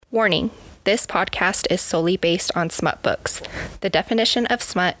Warning. This podcast is solely based on smut books. The definition of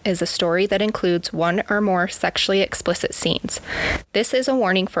smut is a story that includes one or more sexually explicit scenes. This is a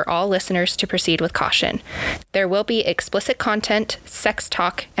warning for all listeners to proceed with caution. There will be explicit content, sex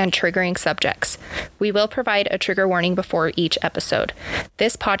talk, and triggering subjects. We will provide a trigger warning before each episode.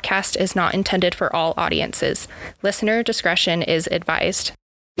 This podcast is not intended for all audiences. Listener discretion is advised.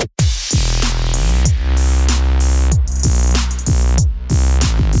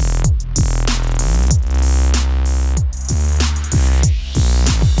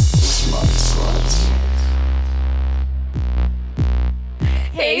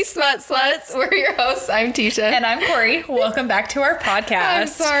 Hey, Smut Sluts. We're your hosts. I'm Tisha. And I'm Corey. Welcome back to our podcast. I'm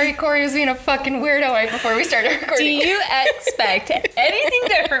sorry, Corey was being a fucking weirdo right before we started recording. Do you expect anything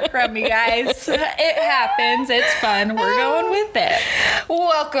different from me, guys? It happens. It's fun. We're going with it.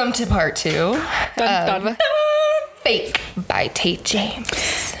 Welcome to part 2 Dun, dun. Fake by Tate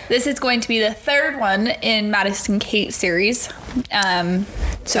James. This is going to be the third one in Madison Kate series.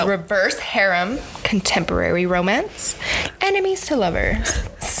 So reverse harem, contemporary romance, enemies to lovers,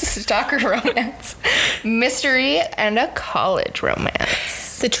 stalker romance, mystery, and a college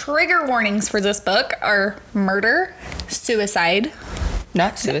romance. The trigger warnings for this book are murder, suicide.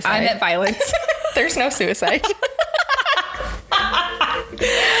 Not suicide. I meant violence. There's no suicide.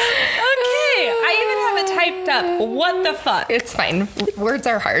 Okay, I even have it typed up. What the fuck? It's fine. Words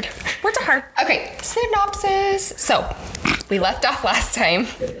are hard. Words are hard. Okay, synopsis. So, we left off last time.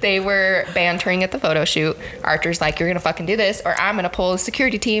 They were bantering at the photo shoot. Archer's like, you're gonna fucking do this, or I'm gonna pull the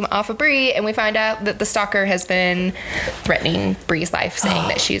security team off of Bree. And we find out that the stalker has been threatening Bree's life, saying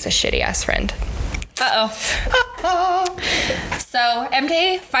that she's a shitty ass friend. So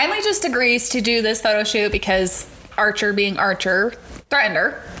MK finally just agrees to do this photo shoot because Archer, being Archer, threatened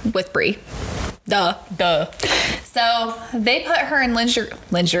her with Bree. Duh. So they put her in lingerie.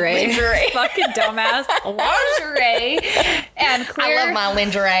 Fucking dumbass. Lingerie. And clear. I love my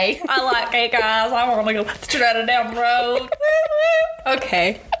lingerie. I like it, guys. I want to go straight down the road.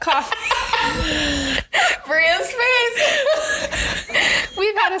 Okay. Coffee. Bria's face.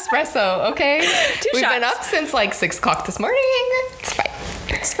 We've had espresso, okay? 2 We've shots. been up since like 6 o'clock this morning. It's fine.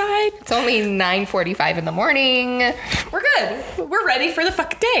 It's fine. It's only 9:45 in the morning. We're good. We're ready for the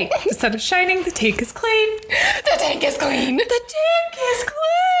fucking day. The sun is shining. The tank is clean. The tank is clean. The tank is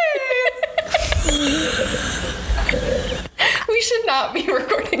clean. We should not be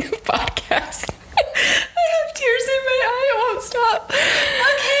recording a podcast. I have tears in my eye. It won't stop.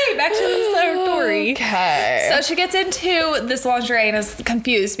 Okay, back to the story. Okay. So she gets into this lingerie and is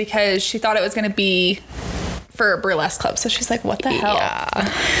confused because she thought it was going to be for a burlesque club. So she's like, what the hell?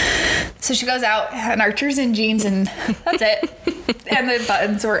 Yeah. So she goes out and Archer's in jeans and that's it. And the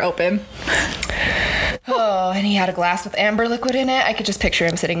buttons were open. Oh, and he had a glass with amber liquid in it. I could just picture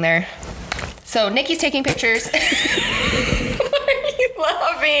him sitting there. So Nikki's taking pictures. Why are you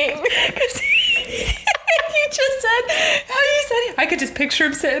laughing? Because you just said how you said it. I could just picture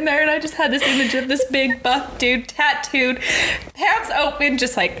him sitting there and I just had this image of this big buff dude, tattooed, pants open,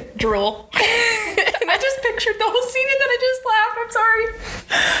 just like drool. And I just pictured the whole scene and then I just laughed. I'm sorry.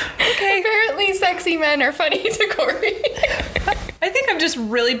 Okay. Apparently sexy men are funny to Corey. I think I'm just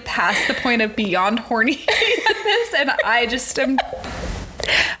really past the point of beyond horny at this and I just am...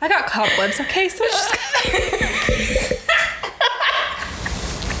 I got cobwebs, okay? So it's just...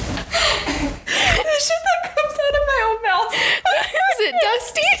 The shit that comes out of my own mouth. Is it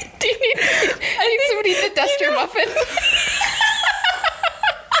dusty? Do you need somebody to dust your muffin?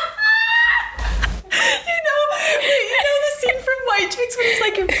 You know the scene from White Chicks when he's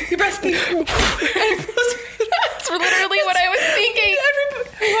like, you breastfeed. That's literally what I was thinking.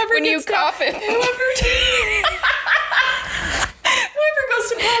 Whoever when you cough it. Whoever goes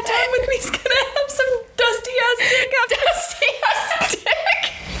to Paw Town with me is gonna have some dusty ass dick. Dusty ass dick.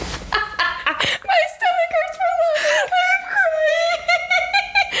 My stomach hurts from laughing. I'm crying.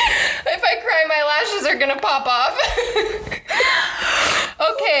 If I cry, my lashes are gonna pop off.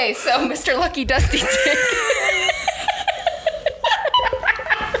 Okay, so Mr. Lucky Dusty Dick.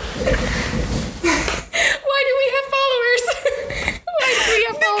 Why do we have followers? Because we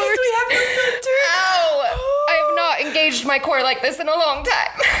have no filter. Ow! I have not engaged my core like this in a long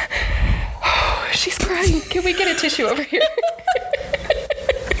time. Oh, she's crying. Can we get a tissue over here?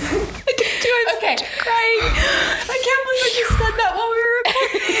 Okay. Crying. I can't believe I just said that while we were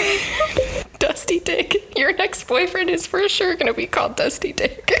recording. Dusty Dick. Your next boyfriend is for sure gonna be called Dusty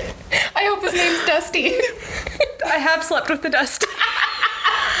Dick. I hope his name's Dusty. I have slept with the dust.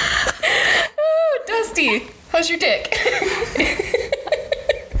 Oh, Dusty. How's your dick?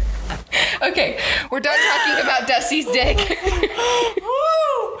 Okay, we're done talking about Dusty's dick.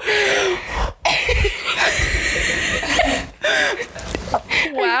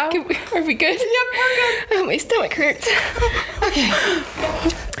 my stomach hurts. Okay.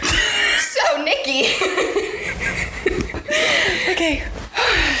 So, Nikki. Okay.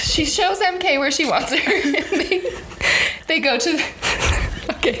 She shows MK where she wants her. They go to...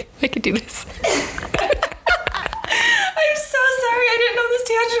 Okay, I can do this. I'm so sorry. I didn't know this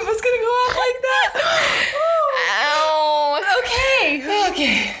tangent was going to go off like that. Ow. Okay.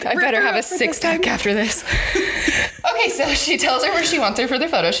 I better have a six-pack after this. Okay, so she tells her where she wants her for the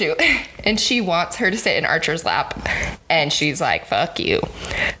photo shoot. And she wants her to sit in Archer's lap. And she's like, fuck you.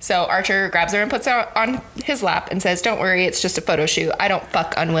 So Archer grabs her and puts her on his lap and says, don't worry, it's just a photo shoot. I don't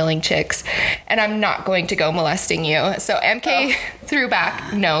fuck unwilling chicks. And I'm not going to go molesting you. So MK threw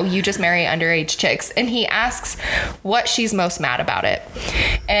back, no, you just marry underage chicks. And he asks what she's most mad about it.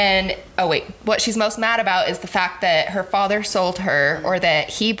 And, what she's most mad about is the fact that her father sold her, or that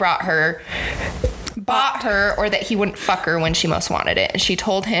he bought her, or that he wouldn't fuck her when she most wanted it. And she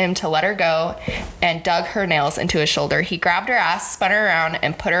told him to let her go and dug her nails into his shoulder. He grabbed her ass, spun her around,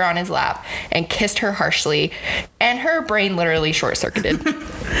 and put her on his lap and kissed her harshly. And her brain literally short-circuited.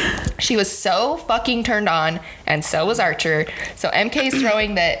 She was so fucking turned on, and so was Archer. So MK's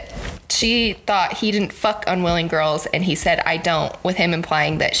throwing that she thought he didn't fuck unwilling girls, and he said, I don't, with him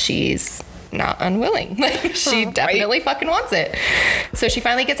implying that she's not unwilling. Like, she definitely fucking wants it. So she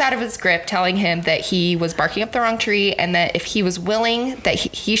finally gets out of his grip, telling him that he was barking up the wrong tree, and that if he was willing, that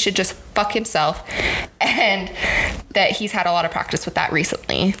he should just fuck himself, and that he's had a lot of practice with that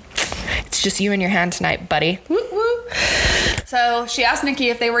recently. It's just you and your hand tonight, buddy. Woo woo. So she asked Nikki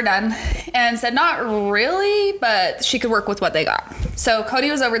if they were done and said not really, but she could work with what they got. So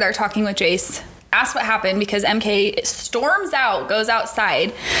Cody was over there talking with Jace, asked what happened because MK storms out, goes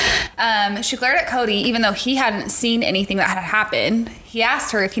outside. She glared at Cody, even though he hadn't seen anything that had happened. He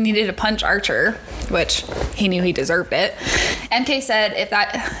asked her if he needed to punch Archer, which he knew he deserved it. MK said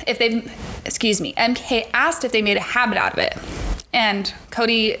MK asked if they made a habit out of it. And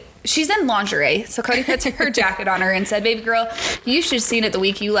Cody, she's in lingerie, so Cody puts her jacket on her and said, baby girl, you should have seen it the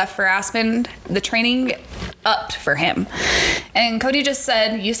week you left for Aspen. The training upped for him. And Cody just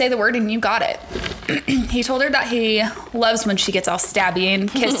said, you say the word and you got it. He told her that he loves when she gets all stabby and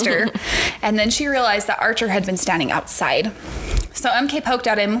kissed her. And then she realized that Archer had been standing outside. So MK poked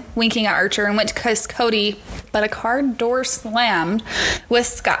at him, winking at Archer, and went to kiss Cody, but a car door slammed with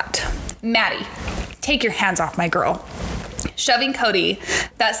Scott. Maddie, take your hands off my girl. Shoving Cody.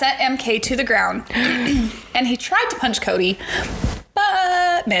 That sent MK to the ground. And he tried to punch Cody,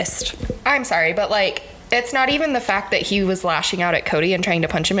 but missed. I'm sorry, but it's not even the fact that he was lashing out at Cody and trying to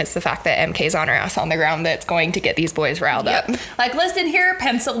punch him. It's the fact that MK's on her ass on the ground that's going to get these boys riled up. Like, listen here,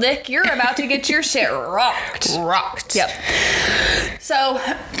 pencil dick, you're about to get your shit rocked. Yep. So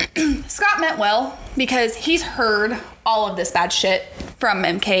Scott meant well because he's heard all of this bad shit from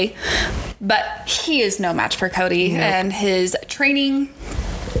MK, but he is no match for Cody and his training.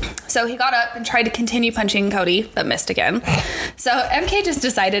 So he got up and tried to continue punching Cody, but missed again. So MK just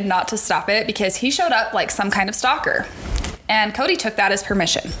decided not to stop it because he showed up like some kind of stalker. And Cody took that as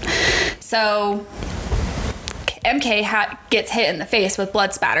permission. So MK gets hit in the face with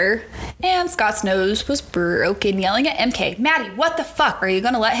blood spatter, and Scott's nose was broken, yelling at MK, Maddie, what the fuck? Are you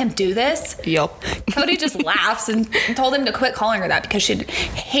going to let him do this? Yup. Cody just laughs and told him to quit calling her that because she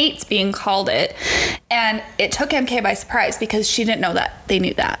hates being called it. And it took MK by surprise because she didn't know that. They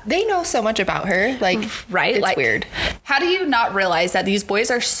knew that. They know so much about her. Right? It's weird. How do you not realize that these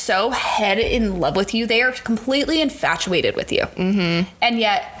boys are so head in love with you? They are completely infatuated with you. Mm-hmm. And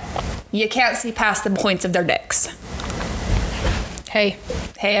yet, you can't see past the points of their dicks. Hey,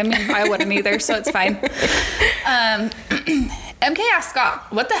 I mean, I wouldn't either, so it's fine. MK asked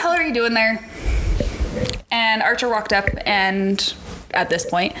Scott, what the hell are you doing there? And Archer walked up, and at this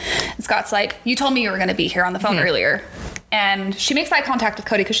point, Scott's like, you told me you were going to be here on the phone earlier. And she makes eye contact with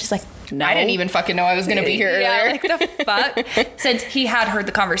Cody because she's like, no. I didn't even fucking know I was going to be here earlier. Yeah, like, the fuck? Since he had heard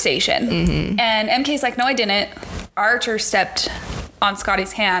the conversation. Mm-hmm. And MK's like, no, I didn't. Archer stepped on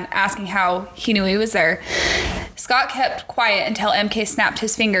Scotty's hand, asking how he knew he was there. Scott kept quiet until MK snapped her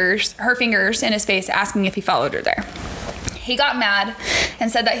fingers in his face, asking if he followed her there. He got mad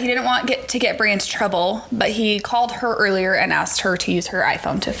and said that he didn't want to get Bree into trouble, but he called her earlier and asked her to use her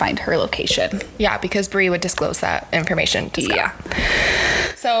iPhone to find her location. Yeah, because Bree would disclose that information to Scott. Yeah.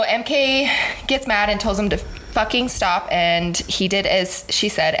 So MK gets mad and tells him to fucking stop, and he did as she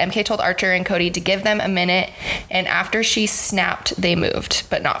said. MK told Archer and Cody to give them a minute, and after she snapped, they moved,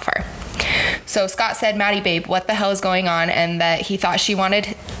 but not far. So Scott said, Maddie, babe, what the hell is going on? And that he thought she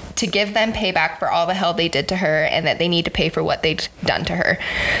wanted to give them payback for all the hell they did to her, and that they need to pay for what they'd done to her.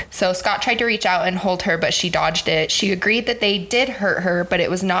 So Scott tried to reach out and hold her, but she dodged it. She agreed that they did hurt her, but it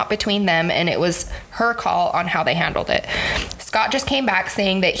was not between them, and it was her call on how they handled it. Scott just came back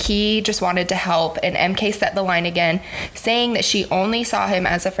saying that he just wanted to help, and MK set the line again, saying that she only saw him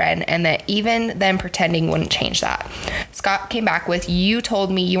as a friend and that even them pretending wouldn't change that. Scott came back with, "You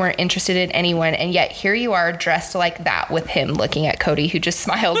told me you weren't interested in anyone, and yet here you are dressed like that," with him looking at Cody, who just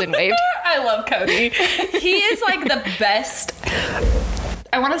smiled and waved. I love Cody. He is like the best,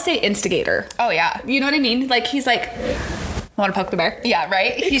 I want to say instigator. Oh, yeah. You know what I mean? Like, he's like, want to poke the bear? Yeah,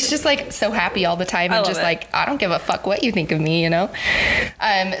 right? He's just like so happy all the time and just like, I don't give a fuck what you think of me, you know?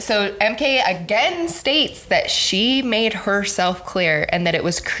 So MK again states that she made herself clear and that it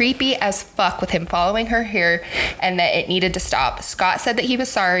was creepy as fuck with him following her here and that it needed to stop. Scott said that he was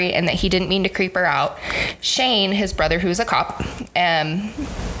sorry and that he didn't mean to creep her out. Shane, his brother, who's a cop,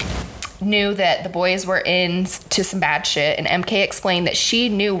 knew that the boys were into some bad shit, and MK explained that she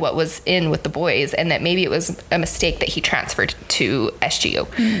knew what was in with the boys and that maybe it was a mistake that he transferred to SGU.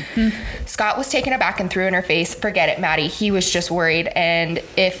 Mm-hmm. Scott was taken aback and threw in her face, "Forget it, Maddie. He was just worried, and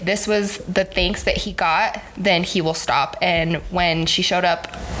if this was the thanks that he got, then he will stop." And when she showed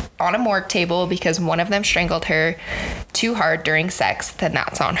up on a morgue table because one of them strangled her too hard during sex, then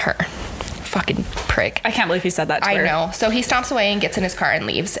that's on her. Fucking prick. I can't believe he said that to her. I know. So he stomps away and gets in his car and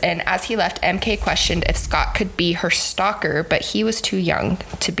leaves. And as he left, MK questioned if Scott could be her stalker, but he was too young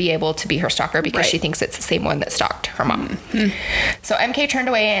to be able to be her stalker because she thinks it's the same one that stalked her mom. Mm-hmm. So MK turned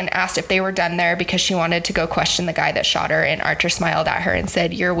away and asked if they were done there because she wanted to go question the guy that shot her. And Archer smiled at her and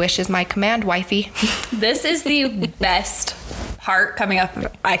said, "Your wish is my command, wifey." This is the best part coming up.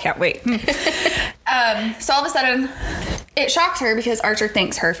 I can't wait. So all of a sudden, it shocked her because Archer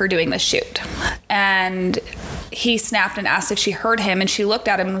thanks her for doing this shoot. And he snapped and asked if she heard him, and she looked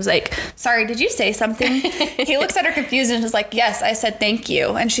at him and was like, "Sorry, did you say something?" He looks at her confused and is like, "Yes, I said thank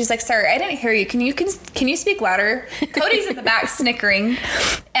you." And she's like, "Sorry, I didn't hear you. Can you speak louder?" Cody's in the back snickering.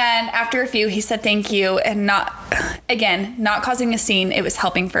 And after a few, he said thank you, and not causing a scene. It was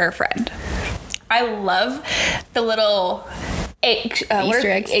helping for a friend. I love the little Easter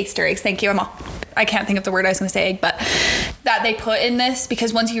eggs. Thank you. I can't think of the word I was going to say egg, but that they put in this,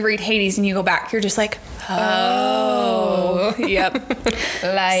 because once you read Hades and you go back, you're just like, oh, yep.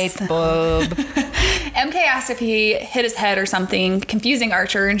 Light bulb. MK asked if he hit his head or something, confusing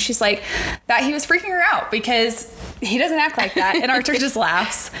Archer, and she's like, that he was freaking her out because he doesn't act like that. And Archer just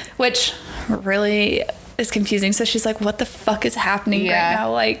laughs, which really is confusing. So she's like, what the fuck is happening right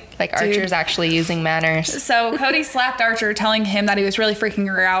now? Like Archer's actually using manners. So Cody slapped Archer, telling him that he was really freaking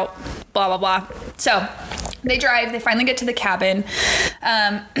her out, blah, blah, blah. So they drive, they finally get to the cabin.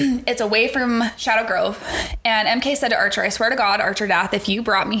 It's away from Shadow Grove. And MK said to Archer, "I swear to God, Archer Dath, if you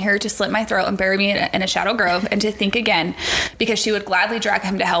brought me here to slit my throat and bury me in a Shadow Grove and to think again," because she would gladly drag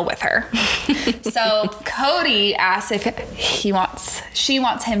him to hell with her. So Cody asks if she wants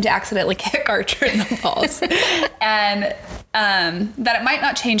him to accidentally kick Archer in the balls. And that it might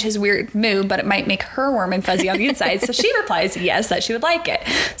not change his weird mood, but it might make her warm and fuzzy on the inside. So she replies yes, that she would like it.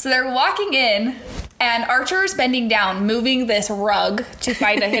 So they're walking in, and Archer's bending down, moving this rug to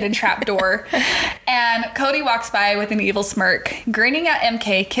find a hidden trap door. And Cody walks by with an evil smirk, grinning at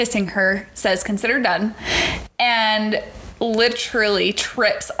MK, kissing her, says, "Consider done," and literally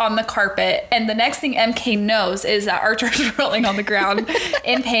trips on the carpet. And the next thing MK knows is that Archer's rolling on the ground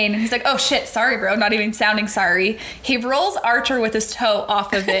in pain. And he's like, "Oh shit, sorry, bro," not even sounding sorry. He rolls Archer with his toe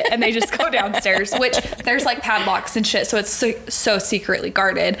off of it, and they just go downstairs, which there's like padlocks and shit, so it's so secretly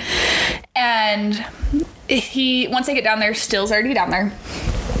guarded. And once they get down there, Still's already down there.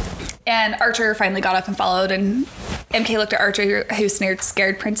 And Archer finally got up and followed, and MK looked at Archer, who sneered,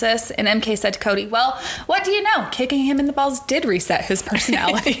 "Scared princess?" And MK said to Cody, "Well, what do you know? Kicking him in the balls did reset his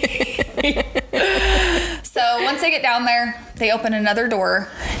personality." So once they get down there, they open another door,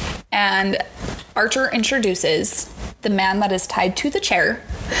 and Archer introduces the man that is tied to the chair,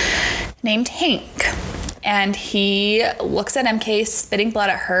 named Hank. And he looks at MK, spitting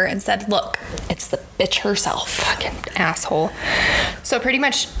blood at her, and said, "Look, it's the bitch herself." Fucking asshole. So pretty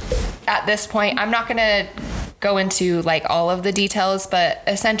much at this point, I'm not going to go into like all of the details, but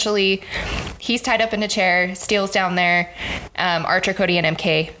essentially he's tied up in a chair, Steele's down there, Archer, Cody, and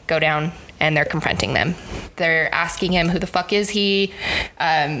MK go down, and they're confronting them. They're asking him, who the fuck is he?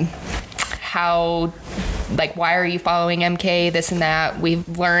 Why are you following MK? This and that. We've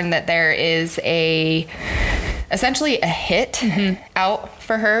learned that there is essentially a hit out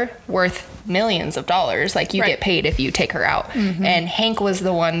for her worth millions of dollars. Like, you get paid if you take her out. Mm-hmm. And Hank was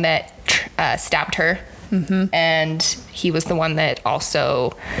the one that stabbed her And he was the one that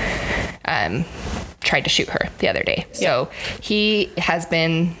also tried to shoot her the other day. So he has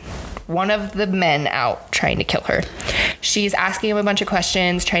been one of the men out trying to kill her. She's asking him a bunch of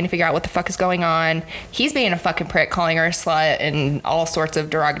questions, trying to figure out what the fuck is going on. He's being a fucking prick, calling her a slut and all sorts of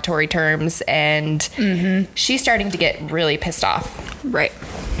derogatory terms. And she's starting to get really pissed off. Right.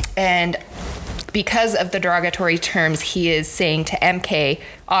 And because of the derogatory terms he is saying to MK,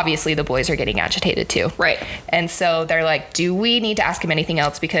 obviously the boys are getting agitated too. Right. And so they're like, do we need to ask him anything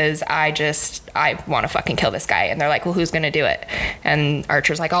else? Because I want to fucking kill this guy. And they're like, well, who's going to do it? And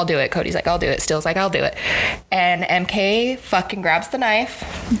Archer's like, I'll do it. Cody's like, I'll do it. Still's like, I'll do it. And MK fucking grabs the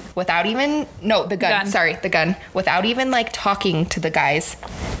knife without even, the gun, without even like talking to the guys,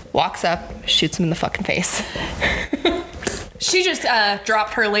 walks up, shoots him in the fucking face. She just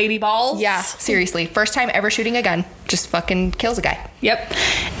dropped her lady balls. Yeah, seriously. First time ever shooting a gun. Just fucking kills a guy. Yep.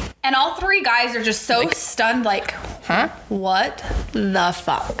 And all three guys are just so stunned, like, huh? What the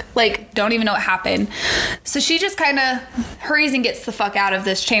fuck? Like, don't even know what happened. So she just kind of hurries and gets the fuck out of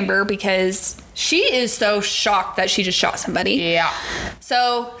this chamber because she is so shocked that she just shot somebody. Yeah.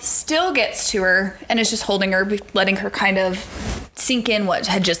 So Still gets to her and is just holding her, letting her kind of sink in what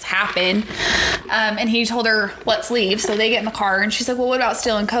had just happened. And he told her, let's leave. So they get in the car and she's like, well, what about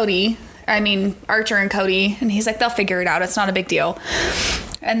Still and Cody? Archer and Cody. And he's like, they'll figure it out. It's not a big deal.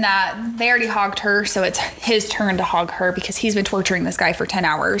 And that they already hogged her, so it's his turn to hog her because he's been torturing this guy for 10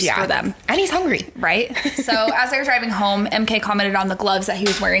 hours for them. And he's hungry. Right? So as they were driving home, MK commented on the gloves that he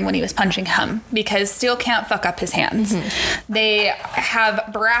was wearing when he was punching him because Steel can't fuck up his hands. They have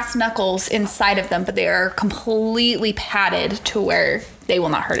brass knuckles inside of them, but they are completely padded to where they will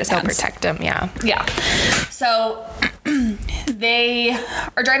not hurt his hands. They'll protect him, yeah. Yeah. So they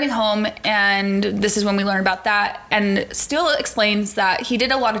are driving home, and this is when we learn about that. And Steele explains that he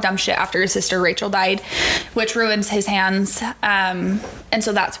did a lot of dumb shit after his sister Rachel died, which ruins his hands. And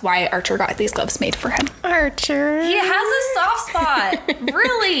so that's why Archer got these gloves made for him. Archer. He has a soft spot.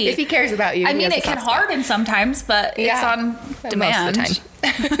 Really. If he cares about you. I mean, it can harden sometimes, but it's on demand. Most of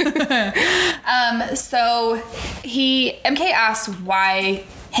the time. So MK asks why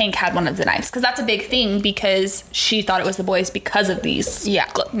Hank had one of the knives, because that's a big thing, because she thought it was the boys because of these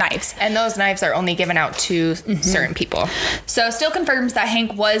knives. And those knives are only given out to certain people. So Steele confirms that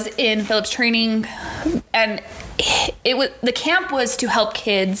Hank was in Philip's training, and the camp was to help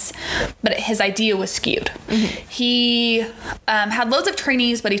kids, but his idea was skewed. He had loads of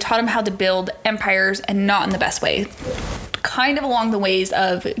trainees, but he taught them how to build empires, and not in the best way. Kind of along the ways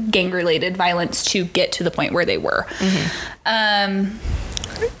of gang-related violence to get to the point where they were.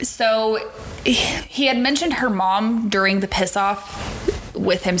 So he had mentioned her mom during the piss-off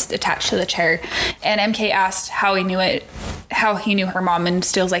with him attached to the chair, and MK asked how he knew her mom, and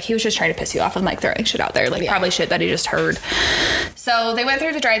Steele's like, he was just trying to piss you off and like throwing shit out there, like probably shit that he just heard. So they went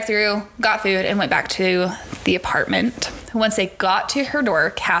through the drive-thru, got food, and went back to the apartment. Once they got to her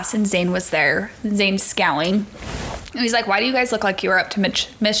door, Cass and Zane was there. Zane's scowling. And he's like, why do you guys look like you were up to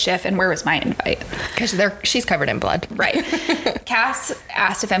mischief, and where was my invite? Because she's covered in blood. Right. Cass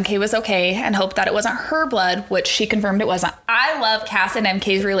asked if MK was okay and hoped that it wasn't her blood, which she confirmed it wasn't. I love Cass and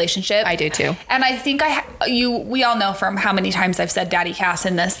MK's relationship. I do too. And I think we all know from how many times I've said Daddy Cass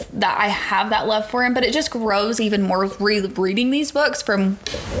in this that I have that love for him, but it just grows even more reading these books from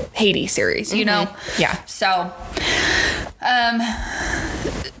Hades series, you know? Yeah. So,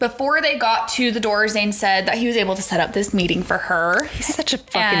 before they got to the door, Zane said that he was able to set up this meeting for her. He's such a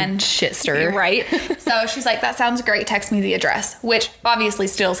fucking shit stirrer. Right? So she's like, that sounds great. Text me the address, which obviously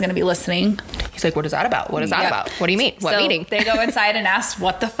Steele's going to be listening. He's like, what is that about? What is that about? What do you mean? What meeting? They go inside and ask,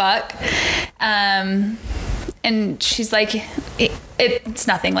 what the fuck? And she's like, it's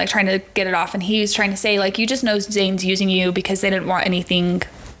nothing, like trying to get it off. And he's trying to say, like, you just know Zane's using you because they didn't want anything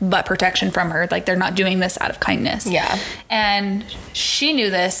but protection from her. Like, they're not doing this out of kindness. Yeah. And she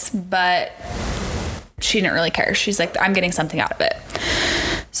knew this, but she didn't really care. She's like, I'm getting something out of it.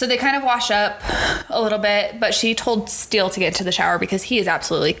 So they kind of wash up a little bit, but she told Steele to get into the shower because he is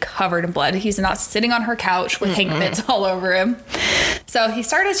absolutely covered in blood. He's not sitting on her couch with Hank bits all over him. So he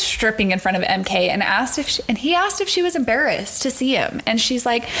started stripping in front of MK and he asked if she was embarrassed to see him. And she's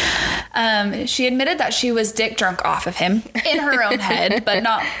like, she admitted that she was dick drunk off of him in her own head, but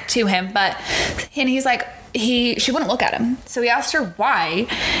not to him. And he's like, she wouldn't look at him. So he asked her why.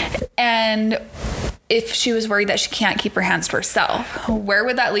 And if she was worried that she can't keep her hands to herself, where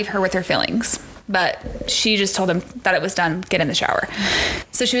would that leave her with her feelings? But she just told him that it was done, get in the shower.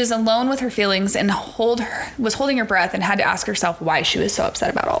 So she was alone with her feelings and was holding her breath and had to ask herself why she was so upset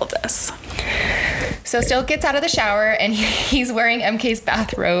about all of this. So Steele gets out of the shower and he's wearing MK's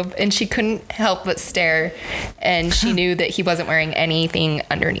bathrobe, and she couldn't help but stare, and she knew that he wasn't wearing anything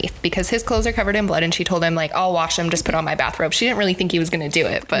underneath because his clothes are covered in blood, and she told him, like, I'll wash them, just put on my bathrobe. She didn't really think he was going to do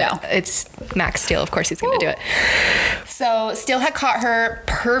it, but No. it's Max Steele. Of course he's going to do it. So Steele had caught her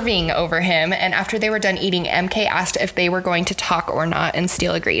perving over him, and after they were done eating, MK asked if they were going to talk or not, and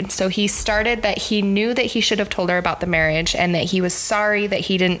Steele agreed. So he started that he knew that he should have told her about the marriage and that he was sorry that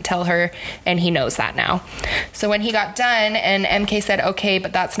he didn't tell her, and he knows that now. So when he got done and MK said, okay,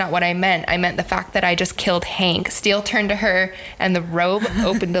 but that's not what I meant. I meant the fact that I just killed Hank. Steele turned to her and the robe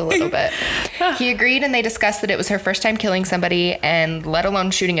opened a little bit. He agreed, and they discussed that it was her first time killing somebody, and let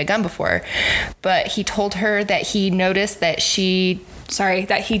alone shooting a gun before. But he told her that he noticed that she... Sorry,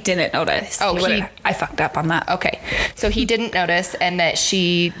 that he didn't notice. Oh, I fucked up on that. Okay. So he didn't notice, and that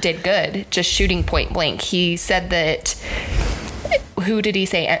she did good, just shooting point blank. He said that... Who did he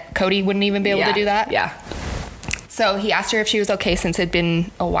say? Cody wouldn't even be able to do that? Yeah. So he asked her if she was okay since it had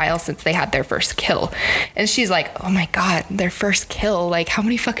been a while since they had their first kill. And she's like, oh my God, their first kill. Like, how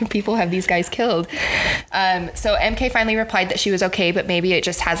many fucking people have these guys killed? So MK finally replied that she was okay, but maybe it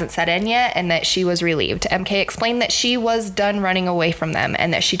just hasn't set in yet, and that she was relieved. MK explained that she was done running away from them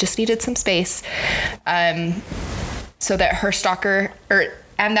and that she just needed some space, so that her stalker...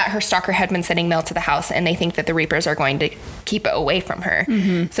 and that her stalker had been sending mail to the house, and they think that the Reapers are going to keep it away from her.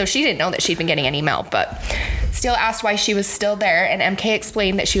 Mm-hmm. So she didn't know that she'd been getting any mail, but Steele asked why she was still there, and MK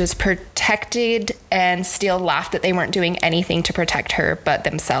explained that she was protected, and Steele laughed that they weren't doing anything to protect her but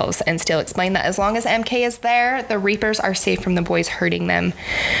themselves. And Steele explained that as long as MK is there, the Reapers are safe from the boys hurting them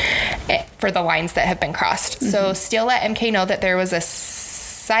for the lines that have been crossed. Mm-hmm. So Steele let MK know that there was a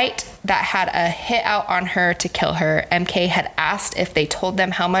site that had a hit out on her to kill her. MK had asked if they told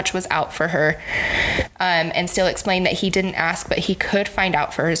them how much was out for her, and Steele explained that he didn't ask, but he could find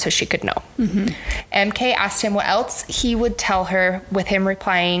out for her so she could know. Mm-hmm. MK asked him what else he would tell her, with him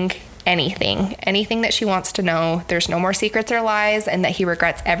replying, anything that she wants to know. There's no more secrets or lies, and that he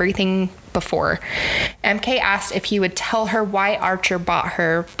regrets everything before. MK asked if he would tell her why Archer bought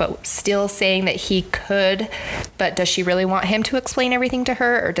her, but still saying that he could, but does she really want him to explain everything to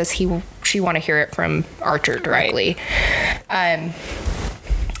her, or does she want to hear it from Archer directly? Right.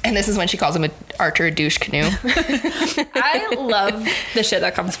 And this is when she calls him Archer a douche canoe. I love the shit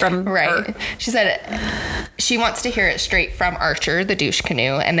that comes from her. She said she wants to hear it straight from Archer, the douche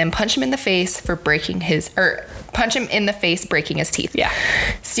canoe, and then punch him in the face breaking his teeth. Yeah.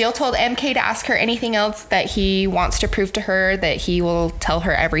 Steele told MK to ask her anything else that he wants to prove to her, that he will tell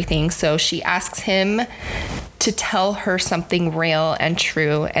her everything. So she asks him to tell her something real and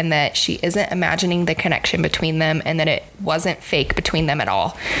true, and that she isn't imagining the connection between them, and that it wasn't fake between them at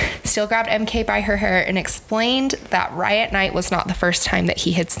all. Steele grabbed MK by her hair and explained that Riot Night was not the first time that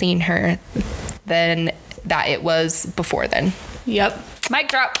he had seen her, then that it was before then. Yep. Mic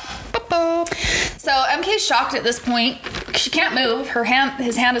drop. So MK's shocked at this point. She can't move.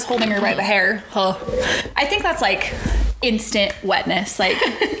 His hand is holding her by the hair. Oh. I think that's like instant wetness, like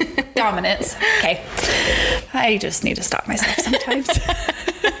dominance. Okay. I just need to stop myself sometimes.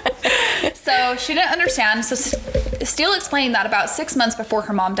 So she didn't understand. So Steele explained that about 6 months before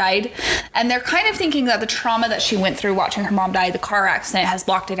her mom died, and they're kind of thinking that the trauma that she went through watching her mom die, the car accident, has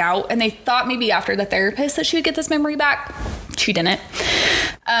blocked it out, and they thought maybe after the therapist that she would get this memory back. She didn't.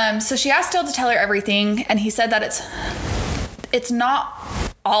 So she asked Steele to tell her everything, and he said that it's not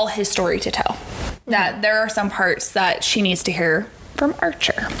all his story to tell. Mm-hmm. That there are some parts that she needs to hear from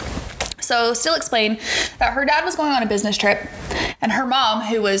Archer. So Steele explained that her dad was going on a business trip, and her mom,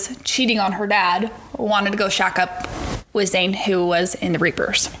 who was cheating on her dad, wanted to go shack up with Zane, who was in the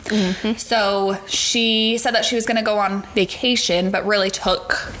Reapers. Mm-hmm. So she said that she was going to go on vacation, but really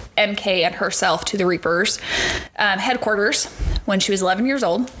took MK and herself to the Reapers headquarters when she was 11 years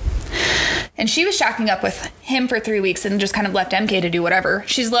old. And she was shacking up with him for 3 weeks and just kind of left MK to do whatever.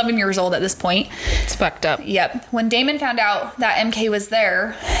 She's 11 years old at this point. It's fucked up. Yep. When Damon found out that MK was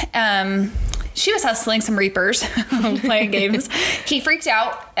there, she was hustling some Reapers, playing games. He freaked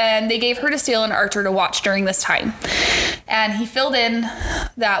out, and they gave her to Steele and Archer to watch during this time. And he filled in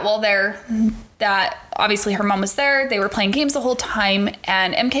that while there, that obviously her mom was there, they were playing games the whole time,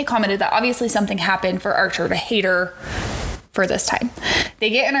 and MK commented that obviously something happened for Archer to hate her for this time. They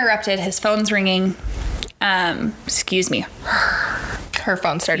get interrupted, his phone's ringing. Excuse me. Her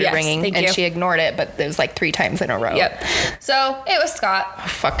phone started ringing, and she ignored it, but it was like 3 times in a row. Yep. So it was Scott. Oh,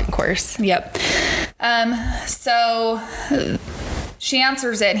 fucking course. Yep. So she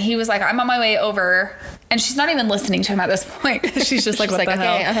answers it, and he was like, I'm on my way over. And she's not even listening to him at this point. She's just like, what the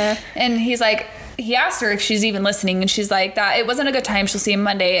hell? Okay, uh-huh. And he's like, he asked her if she's even listening, and she's like that it wasn't a good time, she'll see him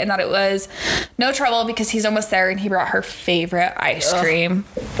Monday, and that it was no trouble because he's almost there and he brought her favorite ice cream.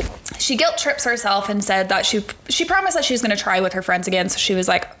 She guilt trips herself and said that she promised that she was going to try with her friends again, so she was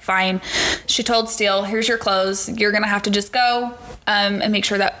like, fine. She told Steele, here's your clothes, you're going to have to just go and make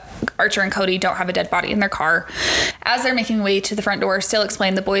sure that Archer and Cody don't have a dead body in their car. As they're making way to the front door, Steele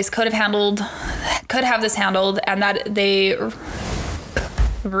explained the boys could have this handled, and that they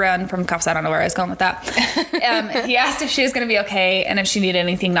run from cuffs. I don't know where I was going with that. He asked if she was going to be okay and if she needed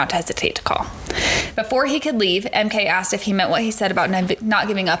anything, not to hesitate to call. Before he could leave, MK asked if he meant what he said about not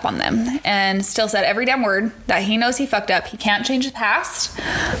giving up on them, and Steele said every damn word, that he knows he fucked up. He can't change the past,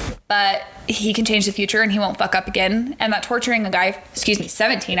 but he can change the future and he won't fuck up again, and that torturing a guy,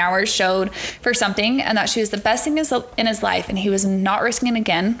 17 hours showed for something, and that she was the best thing in his life and he was not risking it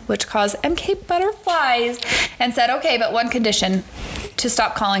again, which caused MK butterflies, and said, okay, but one condition, to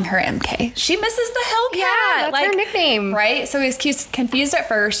stop calling her MK. She misses the Hellcat. Yeah, that's her nickname. Right? So he was confused at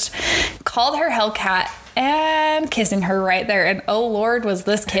first, called her Hellcat, and kissing her right there. And oh Lord, was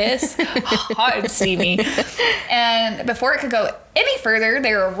this kiss hot and steamy. And before it could go any further,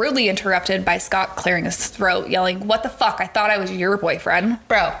 they were rudely interrupted by Scott clearing his throat, yelling, what the fuck? I thought I was your boyfriend.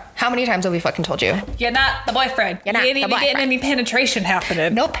 Bro, how many times have we fucking told you? You're not the boyfriend. You're not you ain't the even boyfriend. getting any penetration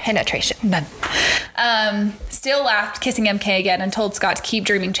happening. No penetration. None. Still laughed, kissing MK again, and told Scott to keep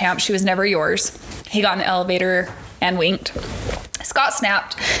dreaming, champ. She was never yours. He got in the elevator and winked. Scott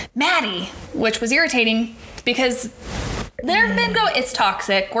snapped, Maddie, which was irritating because they've been it's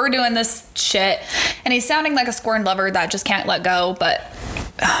toxic. We're doing this shit. And he's sounding like a scorned lover that just can't let go, but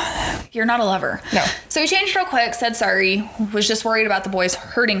you're not a lover. No. So he changed real quick, said sorry, was just worried about the boys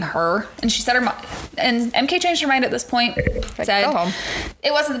hurting her. And she said and MK changed her mind at this point, said go home.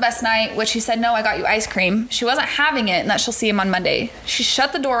 It wasn't the best night, which he said, no, I got you ice cream. She wasn't having it and that she'll see him on Monday. She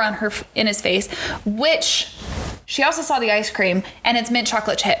shut the door on in his face, which she also saw the ice cream, and it's mint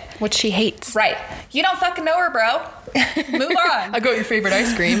chocolate chip. Which she hates. Right. You don't fucking know her, bro. Move on. I got your favorite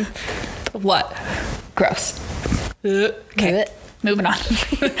ice cream. What? Gross. Okay. Moving on.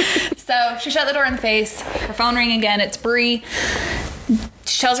 So she shut the door in the face. Her phone rang again. It's Bree.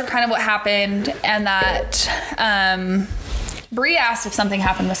 She tells her kind of what happened, and that Bree asked if something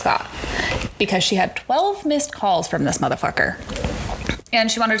happened with Scott because she had 12 missed calls from this motherfucker. And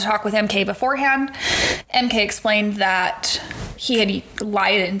she wanted to talk with MK beforehand. MK explained that he had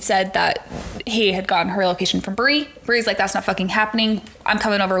lied and said that he had gotten her location from Bree. Bree's like, that's not fucking happening. I'm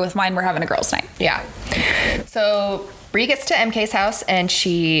coming over with mine. We're having a girls' night. Yeah. So Bree gets to MK's house and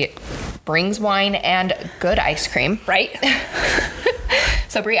she brings wine and good ice cream. Right?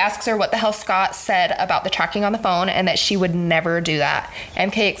 So Bree asks her what the hell Scott said about the tracking on the phone and that she would never do that.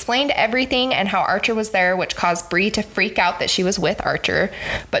 MK explained everything and how Archer was there, which caused Bree to freak out that she was with Archer,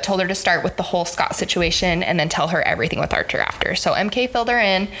 but told her to start with the whole Scott situation and then tell her everything with Archer after. So MK filled her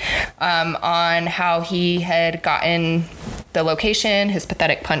in on how he had gotten the location, his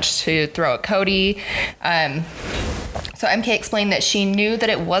pathetic punch to throw at Cody. So MK explained that she knew that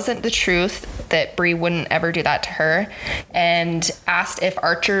it wasn't the truth, that Bree wouldn't ever do that to her, and asked if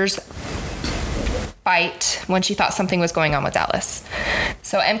Archer's bite when she thought something was going on with Dallas.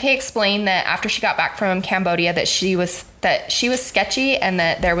 So MK explained that after she got back from Cambodia that she was sketchy and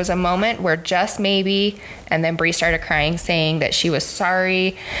that there was a moment where just maybe, and then Bree started crying saying that she was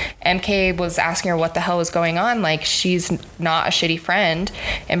sorry. MK was asking her what the hell was going on, like she's not a shitty friend,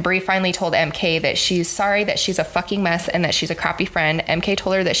 and Bree finally told MK that she's sorry, that she's a fucking mess and that she's a crappy friend. MK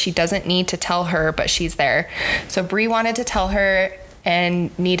told her that she doesn't need to tell her, but she's there. So Bree wanted to tell her and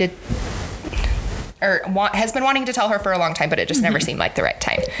has been wanting to tell her for a long time, but it just never seemed like the right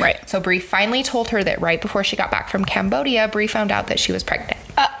time. Right. So Bree finally told her that right before she got back from Cambodia, Bree found out that she was pregnant.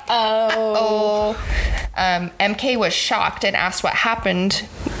 MK was shocked and asked what happened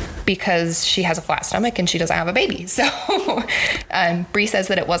because she has a flat stomach and she doesn't have a baby. So Bree says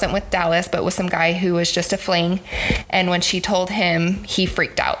that it wasn't with Dallas, but with some guy who was just a fling. And when she told him, he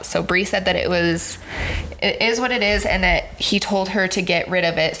freaked out. So Bree said that it is what it is and that he told her to get rid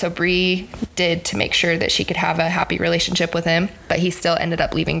of it. So Bree did to make sure that she could have a happy relationship with him, but he still ended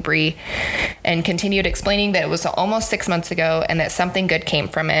up leaving Bree and continued explaining that it was almost 6 months ago and that something good came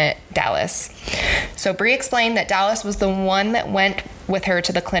from it, Dallas. So Bree explained that Dallas was the one that went with her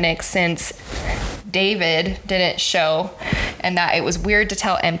to the clinic since David didn't show, and that it was weird to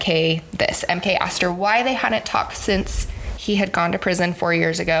tell MK this. MK asked her why they hadn't talked since he had gone to prison 4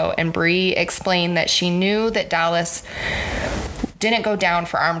 years ago, and Bree explained that she knew that Dallas didn't go down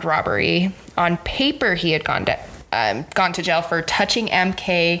for armed robbery. On paper, he had gone gone to jail for touching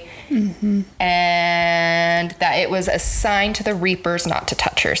MK, and that it was a sign to the Reapers not to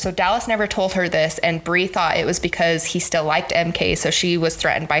touch her. So Dallas never told her this, and Bree thought it was because he still liked MK, so she was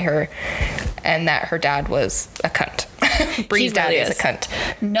threatened by her, and that her dad was a cunt. Bree's dad is a cunt.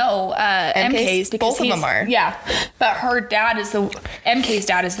 No, MK's, because both of them are. Yeah, but MK's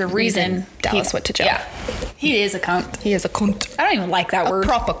dad is the reason Dallas went to jail. Yeah, he is a cunt. He is a cunt. I don't even like that word.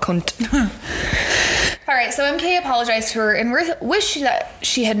 Proper cunt. All right, so MK apologized to her and wished that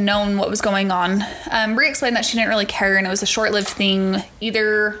she had known what was going on. Bree explained that she didn't really care and it was a short-lived thing.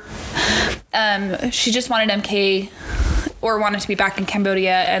 Either she just wanted MK or wanted to be back in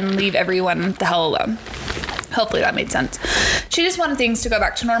Cambodia and leave everyone the hell alone. Hopefully that made sense. She just wanted things to go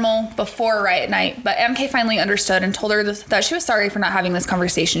back to normal before riot night, but MK finally understood and told her that she was sorry for not having this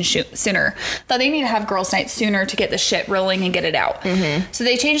conversation sooner, that they need to have girls' night sooner to get the shit rolling and get it out. So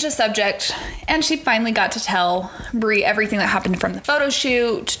they changed the subject, and she finally got to tell Bree everything that happened from the photo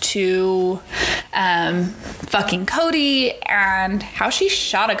shoot to fucking Cody and how she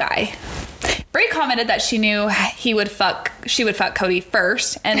shot a guy. Bree commented that she knew she would fuck Cody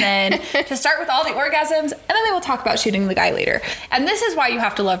first, and then to start with all the orgasms, and then they will talk about shooting the guy later. And this is why you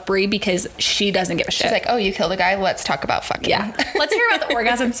have to love Bree, because she doesn't give a shit. She's like, oh, you killed a guy? Let's talk about fucking. Yeah. Let's hear about the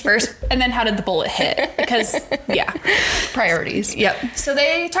orgasms first, and then how did the bullet hit? Because, yeah. Priorities. Yep. So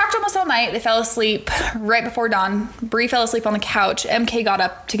they talked almost all night. They fell asleep right before dawn. Bree fell asleep on the couch. MK got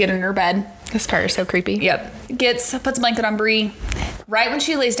up to get in her bed. This part is so creepy. Yep. Puts a blanket on Bree. Right when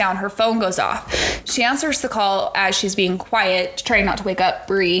she lays down, her phone goes off. She answers the call as she's being quiet, trying not to wake up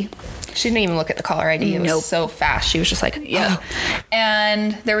Bree. She didn't even look at the caller ID. It was so fast. She was just like, yeah.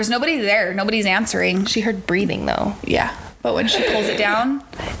 And there was nobody there. Nobody's answering. She heard breathing, though. Yeah. But when she pulls it down,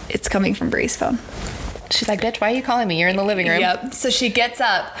 it's coming from Bree's phone. She's like, bitch, why are you calling me? You're in the living room. Yep. So she gets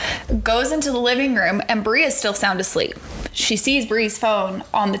up, goes into the living room, and Bree is still sound asleep. She sees Bree's phone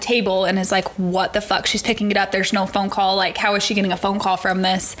on the table and is like, what the fuck? She's picking it up. There's no phone call. Like, how is she getting a phone call from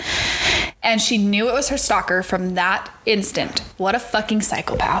this? And she knew it was her stalker from that instant. What a fucking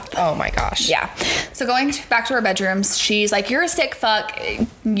psychopath. Oh my gosh. Yeah. So going back to her bedrooms, she's like, you're a sick fuck.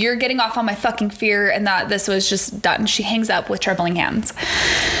 You're getting off on my fucking fear, and that this was just done. She hangs up with trembling hands.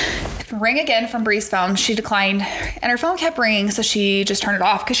 Ring again from Bree's phone. She declined, and her phone kept ringing, so she just turned it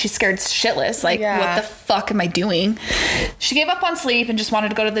off because she's scared shitless. Like, what the fuck am I doing? She gave up on sleep and just wanted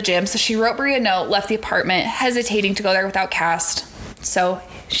to go to the gym, so she wrote Bree a note, left the apartment, hesitating to go there without Cass. So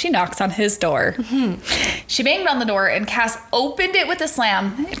she knocks on his door. She banged on the door, and Cass opened it with a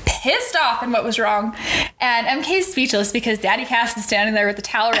slam, pissed off in what was wrong. And MK's speechless because Daddy Cass is standing there with the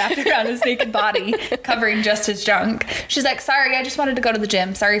towel wrapped around his naked body, covering just his junk. She's like, sorry, I just wanted to go to the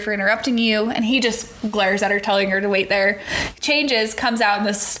gym. Sorry for interrupting you. And he just glares at her, telling her to wait there. Changes, comes out, and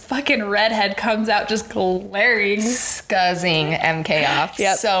this fucking redhead comes out just glaring. Scuzzing MK off.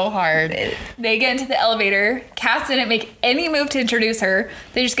 Yep. So hard. They get into the elevator. Cass didn't make any move to introduce her.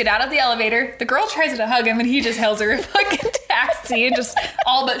 They just get out of the elevator. The girl tries to hug him, and he just hails her a fucking taxi and just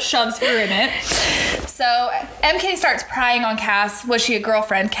all but shoves her in it. So MK starts prying on Cass. Was she a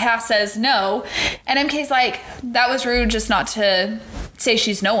girlfriend? Cass says no. And MK's like, that was rude just not to say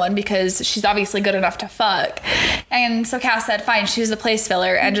she's no one, because she's obviously good enough to fuck. And so Cass said, fine, she was a place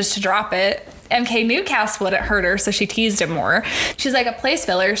filler, and just to drop it. MK knew Cass wouldn't hurt her, so she teased him more. She's like, a place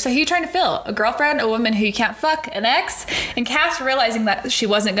filler? So who you trying to fill? A girlfriend? A woman who you can't fuck? An ex? And Cass, realizing that she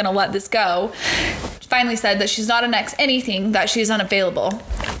wasn't going to let this go, finally said that she's not an ex anything, that she's unavailable.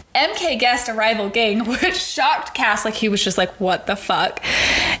 MK guessed a rival gang, which shocked Cass. Like, he was just like, what the fuck?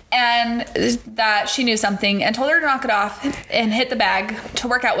 And that she knew something and told her to knock it off and hit the bag to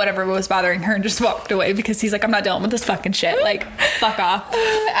work out whatever was bothering her, and just walked away because he's like, I'm not dealing with this fucking shit. Like, fuck off.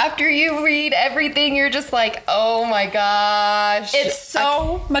 After you read everything, you're just like, oh my gosh. It's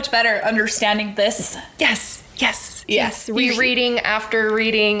so much better understanding this. Yes. Rereading after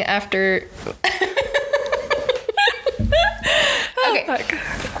reading after. Okay.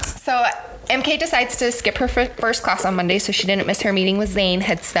 So MK decides to skip her first class on Monday so she didn't miss her meeting with Zane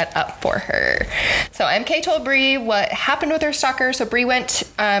had set up for her. So MK told Bree what happened with her stalker. So Bree went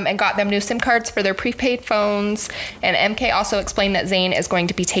and got them new SIM cards for their prepaid phones. And MK also explained that Zane is going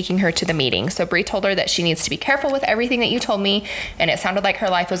to be taking her to the meeting. So Bree told her that she needs to be careful with everything that you told me. And it sounded like her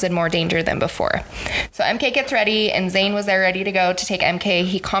life was in more danger than before. So MK gets ready, and Zane was there ready to go to take MK.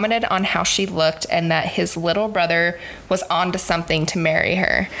 He commented on how she looked and that his little brother was onto something to marry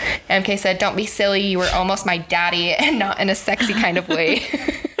her. MK said, don't be silly, you were almost my daddy, and not in a sexy kind of way.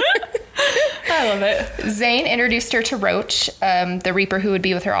 I love it. Zane introduced her to Roach, the Reaper who would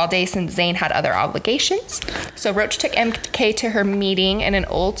be with her all day since Zane had other obligations. So Roach took MK to her meeting in an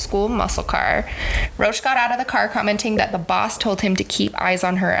old school muscle car. Roach got out of the car commenting that the boss told him to keep eyes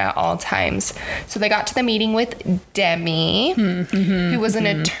on her at all times. So they got to the meeting with Demi, who was an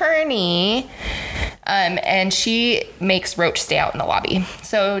attorney, and she makes Roach stay out in the lobby.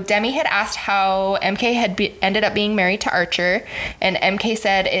 So Demi had asked how MK had ended up being married to Archer, and MK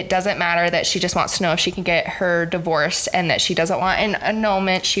said it doesn't matter, that she just wants to know if she can get her divorced and that she doesn't want an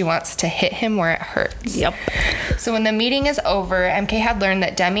annulment. She wants to hit him where it hurts. Yep. So when the meeting is over, MK had learned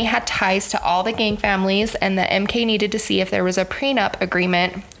that Demi had ties to all the gang families and that MK needed to see if there was a prenup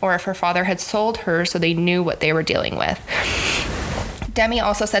agreement or if her father had sold her so they knew what they were dealing with. Demi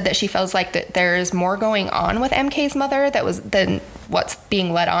also said that she feels like that there's more going on with MK's mother than what's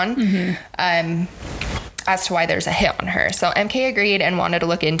being let on, as to why there's a hit on her. So MK agreed and wanted to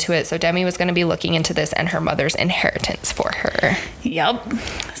look into it. So Demi was going to be looking into this and her mother's inheritance for her. Yep.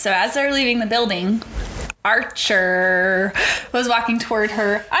 So as they're leaving the building, Archer was walking toward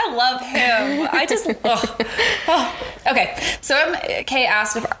her. I love him. I just, Okay. So MK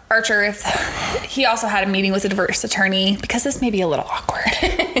asked if Archer if he also had a meeting with a divorce attorney, because this may be a little awkward.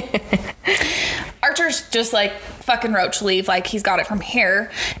 Archer's just like, fucking Roach, leave, like he's got it from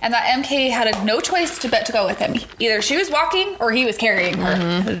here, and that MK had no choice but to go with him. Either she was walking or he was carrying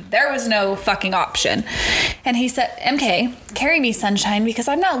her. There was no fucking option. And he said, MK, carry me, sunshine, because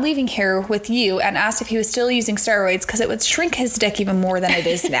I'm not leaving here with you, and asked if he was still using steroids because it would shrink his dick even more than it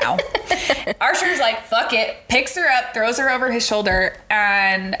is now. Archer's like, fuck it, picks her up, throws her over his shoulder,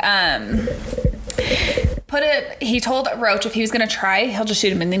 and he told Roach if he was going to try, he'll just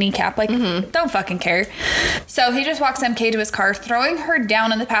shoot him in the kneecap. Like, don't fucking care. So he just walks MK to his car, throwing her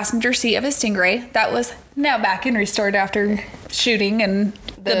down in the passenger seat of his Stingray that was now back and restored after shooting and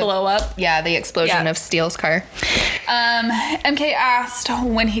the blow up. Yeah, the explosion of Steele's car. MK asked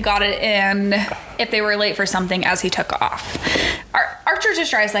when he got it and if they were late for something as he took off. Archer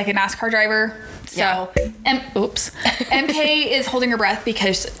just drives like a NASCAR driver. So, MK is holding her breath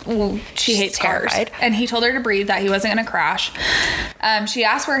because she hates cars. Terrified. And he told her to breathe, that he wasn't going to crash. She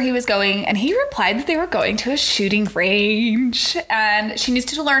asked where he was going, and he replied that they were going to a shooting range. And she needs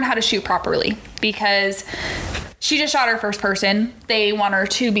to learn how to shoot properly because she just shot her first person. They want her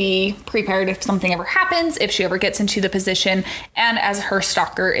to be prepared if something ever happens, if she ever gets into the position, and as her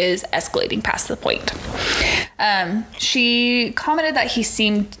stalker is escalating past the point. She commented that he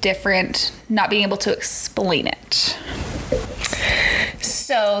seemed different, not being able to explain it.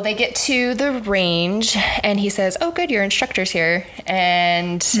 So they get to the range, and he says, oh, good, your instructor's here.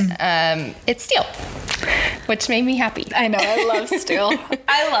 And it's Steele, which made me happy. I know, I love Steele.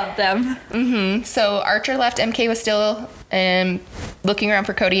 I love them. So Archer left MK with Steele looking around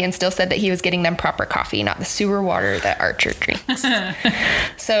for Cody, and Steele said that he was getting them proper coffee, not the sewer water that Archer drinks.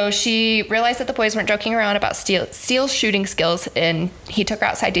 So she realized that the boys weren't joking around about Steele's shooting skills, and he took her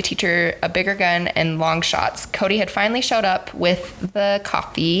outside to teach her a bigger gun and long shots. Cody had finally showed up with the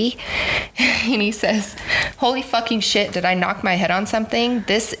coffee, and he says, holy fucking shit, did I knock my head on something?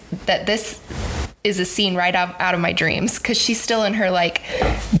 This is a scene right out of my dreams, because she's still in her like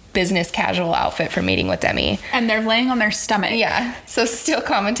business casual outfit for meeting with Demi, and they're laying on their stomach. Yeah. So Steele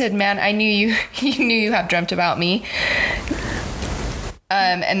commented, man, I knew you have dreamt about me.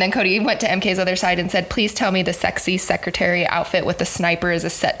 And then Cody went to MK's other side and said, please tell me the sexy secretary outfit with the sniper is a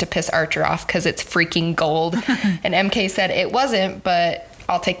set to piss Archer off because it's freaking gold. And MK said it wasn't, but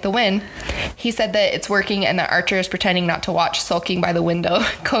I'll take the win. He said that it's working and that Archer is pretending not to watch, sulking by the window.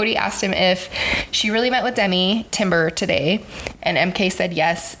 Cody asked him if she really met with Demi Timber today, and MK said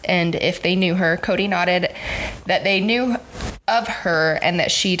yes, and if they knew her. Cody nodded that they knew of her and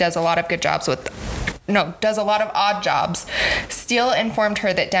that she does a lot of odd jobs. Steele informed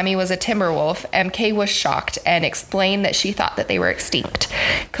her that Demi was a timber wolf. MK was shocked and explained that she thought that they were extinct.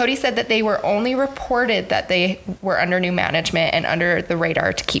 Cody said that they were only reported that they were under new management and under the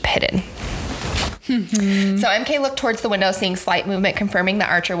radar to keep hidden. So MK looked towards the window, seeing slight movement, confirming that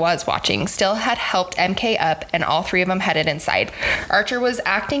Archer was watching. Steele had helped MK up, and all three of them headed inside. Archer was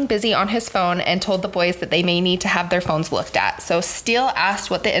acting busy on his phone and told the boys that they may need to have their phones looked at. So Steele asked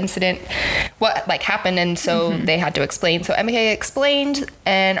what happened, and so they had to explain. So MK explained,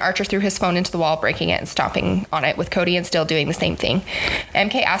 and Archer threw his phone into the wall, breaking it and stomping on it, with Cody and Steele doing the same thing.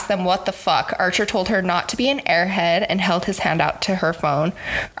 MK asked them what the fuck. Archer told her not to be an airhead and held his hand out to her phone.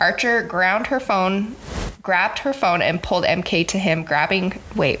 Archer grabbed her phone and pulled MK to him, Archer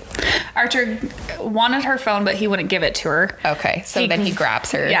Archer wanted her phone, but he wouldn't give it to her. Okay, so then he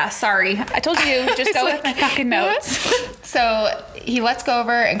grabs her. Yeah, sorry. I told you, just go with my fucking notes. So he lets go of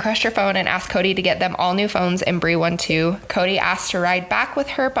her and crushed her phone and asked Cody to get them all new phones and Bree one too. Cody asked to ride back with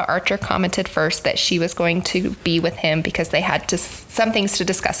her, but Archer commented first that she was going to be with him because they had some things to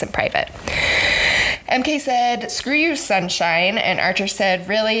discuss in private. MK said, "Screw you, Sunshine," and Archer said,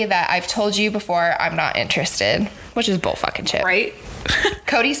 "Really? That I've told you before, I'm not interested," which is bull fucking shit. Right?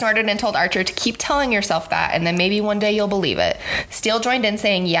 Cody snorted and told Archer to keep telling yourself that, and then maybe one day you'll believe it. Steele joined in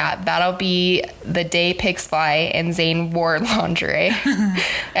saying, "Yeah, that'll be the day pigs fly," and Zane wore lingerie.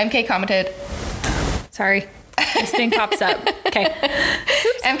 MK commented, Sorry. This thing pops up. Okay.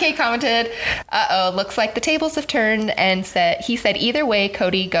 MK commented, "Uh-oh, looks like the tables have turned," and he said, "Either way,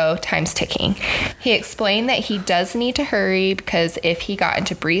 Cody, go, time's ticking." He explained that he does need to hurry because if he got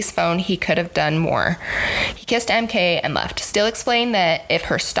into Bree's phone, he could have done more. He kissed MK and left. Still explained that if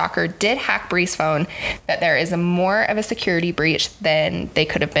her stalker did hack Bree's phone, that there is more of a security breach than they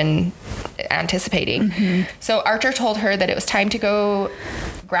could have been anticipating. Mm-hmm. So Archer told her that it was time to go,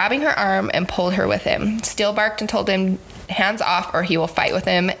 grabbing her arm and pulled her with him. Steele barked and told him, "Hands off or he will fight with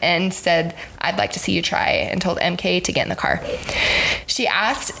him," and said, "I'd like to see you try," and told MK to get in the car. She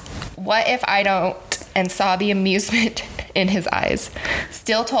asked, "What if I don't?" and saw the amusement in his eyes.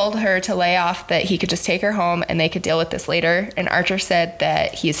 Steele told her to lay off, that he could just take her home and they could deal with this later, and Archer said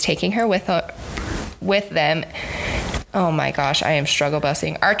that he is taking her with them. Oh my gosh, I am struggle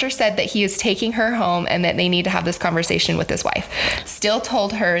busing. Archer said that he is taking her home and that they need to have this conversation with his wife. Steele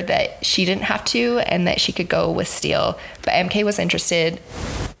told her that she didn't have to and that she could go with Steele, but MK was interested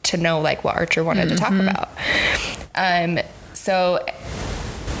to know like what Archer wanted to talk about. So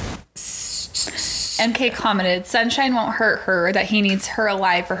MK commented, "Sunshine won't hurt her, that he needs her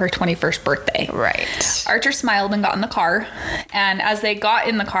alive for her 21st birthday." Right. Archer smiled and got in the car. And as they got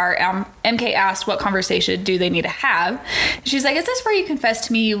in the car, MK asked, "What conversation do they need to have?" She's like, "Is this where you confess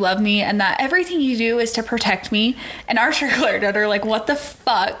to me you love me and that everything you do is to protect me?" And Archer glared at her like, "What the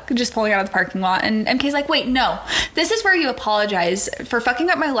fuck?" Just pulling out of the parking lot. And MK's like, "Wait, no. This is where you apologize for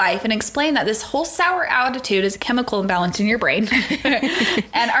fucking up my life and explain that this whole sour attitude is a chemical imbalance in your brain."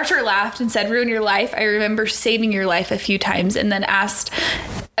 And Archer laughed and said, "Ruin your life. I remember saving your life a few times," and then asked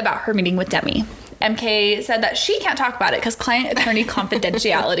about her meeting with Demi. MK said that she can't talk about it because client-attorney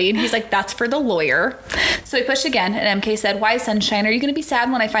confidentiality. And he's like, "That's for the lawyer." So he pushed again, and MK said, "Why, Sunshine? Are you going to be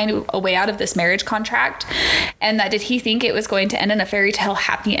sad when I find a way out of this marriage contract?" And that did he think it was going to end in a fairy tale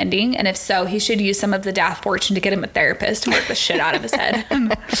happy ending? And if so, he should use some of the daft fortune to get him a therapist to work the shit out of his head.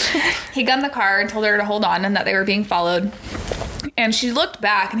 He gunned the car and told her to hold on and that they were being followed. And she looked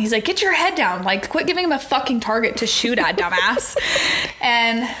back and he's like, "Get your head down. Like, quit giving him a fucking target to shoot at, dumbass."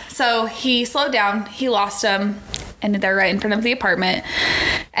 And so he slowed down. He lost him. And they're right in front of the apartment.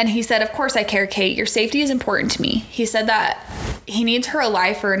 And he said, "Of course I care, Kate. Your safety is important to me." He said that he needs her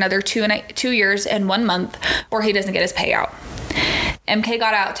alive for another 2 years and 1 month or he doesn't get his payout. MK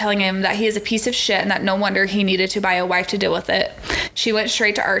got out telling him that he is a piece of shit and that no wonder he needed to buy a wife to deal with it. She went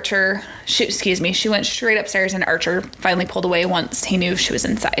straight to Archer. She went straight upstairs and Archer finally pulled away once he knew she was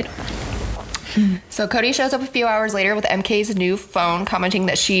inside. So Cody shows up a few hours later with MK's new phone, commenting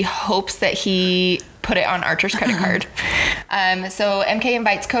that she hopes that he put it on Archer's credit card. So MK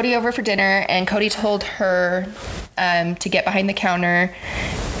invites Cody over for dinner, and Cody told her to get behind the counter.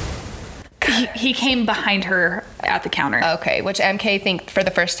 He came behind her at the counter. Okay, which MK think for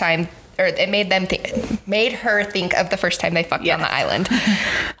the first time, or it made her think of the first time they fucked on the island.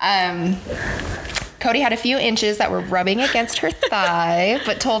 Cody had a few inches that were rubbing against her thigh,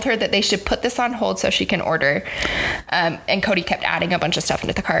 but told her that they should put this on hold so she can order. And Cody kept adding a bunch of stuff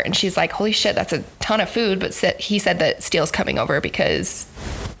into the cart, and she's like, "Holy shit, that's a ton of food." But he said that Steele's coming over because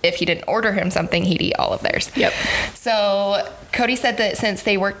if he didn't order him something, he'd eat all of theirs. Yep. So Cody said that since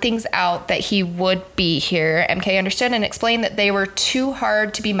they worked things out that he would be here, MK understood and explained that they were too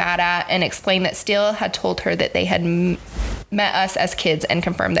hard to be mad at, and explained that Steele had told her that they had met us as kids and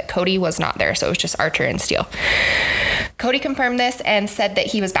confirmed that Cody was not there. So it was just Archer and Steele. Cody confirmed this and said that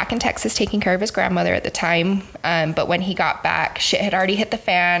he was back in Texas taking care of his grandmother at the time. But when he got back, shit had already hit the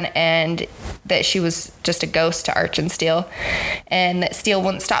fan, and that she was just a ghost to Arch and Steele, and that Steele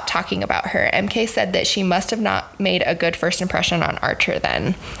wouldn't stop talking about her. MK said that she must have not made a good first impression on Archer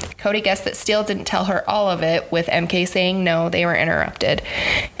then. Cody guessed that Steele didn't tell her all of it, with MK saying no, they were interrupted.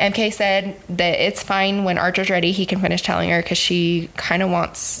 MK said that it's fine, when Archer's ready, he can finish telling her, because she kind of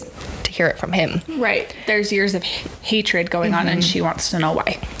wants to hear it from him. Right. There's years of hatred going on, and she wants to know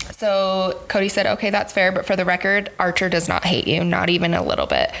why. So Cody said, okay, that's fair, but for the record, Archer does not hate you, not even a little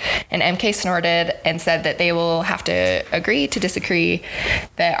bit. And MK snorted and said that they will have to agree to disagree,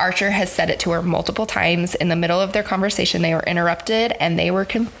 that Archer has said it to her multiple times. In the middle of their conversation, they were interrupted and they were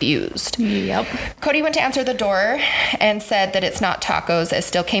confused. Yep. Cody went to answer the door and said that it's not tacos, as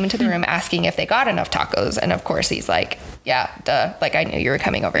Steele came into the room asking if they got enough tacos. And of course, he's like, yeah, duh, like I knew you were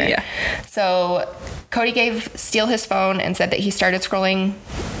coming over. Yeah. So Cody gave Steele his phone and said that he started scrolling,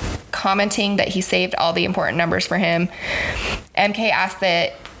 commenting that he saved all the important numbers for him. MK asked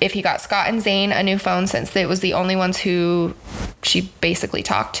that if he got Scott and Zane a new phone, since it was the only ones who she basically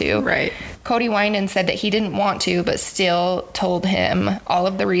talked to. Right. Cody whined and said that he didn't want to, but still told him all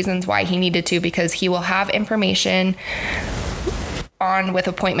of the reasons why he needed to, because he will have information on with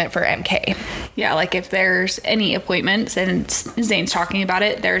appointment for MK. Yeah, like if there's any appointments and Zane's talking about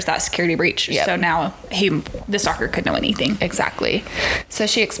it, there's that security breach. Yep. So now the stalker could know anything. Exactly. So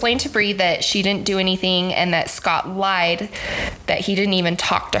she explained to Bree that she didn't do anything and that Scott lied, that he didn't even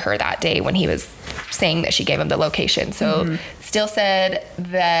talk to her that day when he was saying that she gave him the location. So Steele said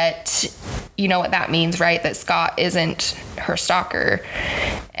that, you know what that means, right? That Scott isn't her stalker.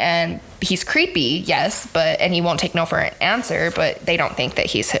 And he's creepy, yes, and he won't take no for an answer, but they don't think that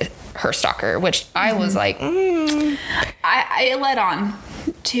he's her stalker, which I was like, I led on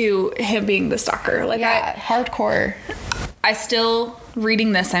to him being the stalker. Like, yeah, hardcore. I still,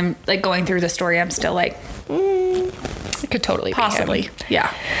 reading this, I'm like going through the story, I'm still like, it could totally possibly. be him.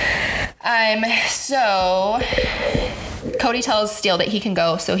 Yeah. So Cody tells Steele that he can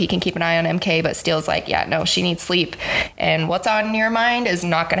go so he can keep an eye on MK, but Steele's like, yeah, no, she needs sleep. And what's on your mind is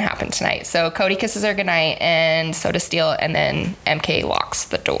not going to happen tonight. So Cody kisses her goodnight, and so does Steele, and then MK locks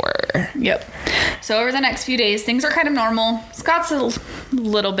the door. Yep. So over the next few days, things are kind of normal. Scott's a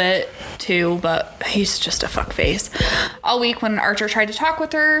little bit too, but he's just a fuckface. All week when Archer tried to talk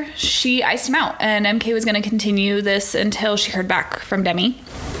with her, she iced him out, and MK was going to continue this until she heard back from Demi.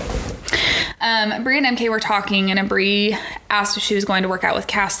 Bree and MK were talking, and Bree asked if she was going to work out with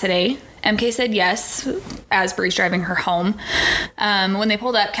Cass today. MK said yes, as Bree's driving her home. When they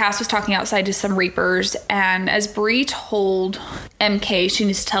pulled up, Cass was talking outside to some Reapers, and as Bree told MK, she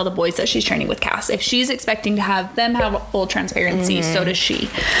needs to tell the boys that she's training with Cass. If she's expecting to have them have full transparency, so does she.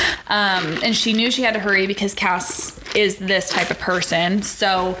 And she knew she had to hurry because Cass is this type of person.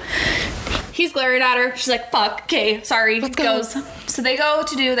 So he's glaring at her. She's like, fuck, okay, sorry. Let's go. So they go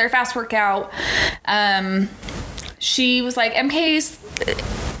to do their fast workout. She was like,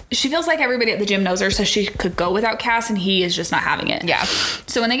 she feels like everybody at the gym knows her, so she could go without Cass, and he is just not having it. Yeah.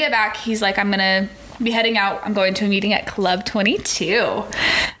 So when they get back, he's like, I'm going to be heading out. I'm going to a meeting at Club 22.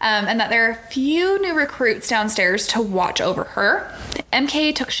 And that there are a few new recruits downstairs to watch over her.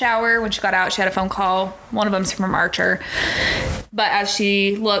 MK took a shower. When she got out, she had a phone call. One of them's from Archer. But as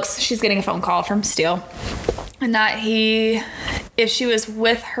she looks, she's getting a phone call from Steele. And that if she was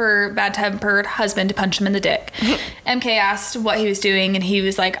with her bad-tempered husband, to punch him in the dick. MK asked what he was doing, and he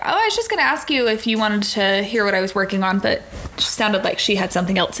was like, oh, I was just going to ask you if you wanted to hear what I was working on, but it sounded like she had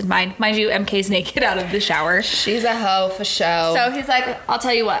something else in mind. Mind you, MK's naked out of the shower. She's a hoe for show. So he's like, I'll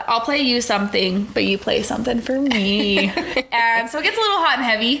tell you what, I'll play you something, but you play something for me. And so it gets a little hot and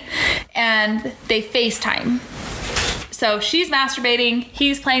heavy, and they FaceTime. So she's masturbating,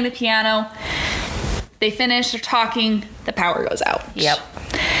 he's playing the piano. They finish, they're talking, the power goes out. Yep.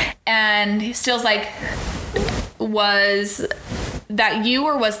 And Steele's like, was that you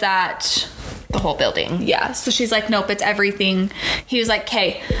or was that the whole building? Yeah. So she's like, nope, it's everything. He was like,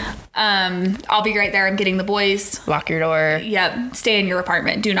 okay, I'll be right there. I'm getting the boys. Lock your door. Yep. Stay in your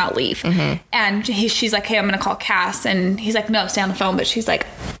apartment. Do not leave. And she's like, hey, I'm going to call Cass. And he's like, no, stay on the phone. But she's like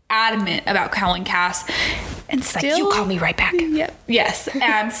adamant about calling Cass. And still, like, you call me right back. Yep. Yes.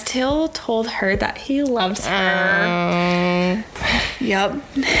 And still told her that he loves her. Yep.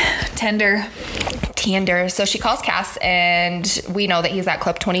 Tender. So she calls Cass, and we know that he's at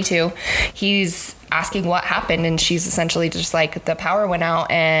Club 22. He's asking what happened, and she's essentially just like, the power went out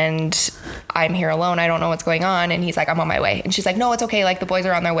and I'm here alone. I don't know what's going on. And he's like, I'm on my way. And she's like, no, it's okay. Like, the boys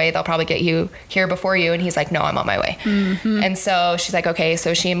are on their way. They'll probably get you here before you. And he's like, no, I'm on my way. And so she's like, okay.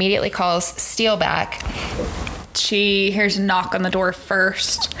 So she immediately calls Steele back. She hears a knock on the door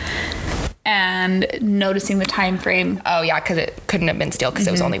first, and noticing the time frame. Oh yeah, because it couldn't have been Steele, because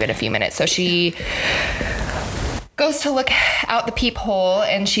it was only been a few minutes. So she goes to look out the peephole,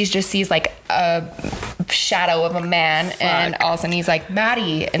 and she just sees like a shadow of a man. Fuck. And all of a sudden he's like,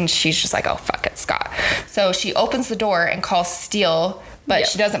 Maddie, and she's just like, oh fuck, it's Scott. So she opens the door and calls Steele, but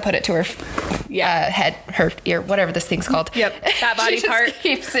she doesn't put it to her head, her ear, whatever this thing's called. Yep, that body she part. just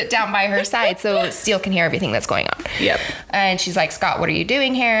keeps it down by her side so Steele can hear everything that's going on. Yep. And she's like, Scott, what are you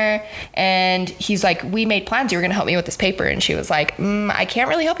doing here? And he's like, we made plans. You were going to help me with this paper. And she was like, I can't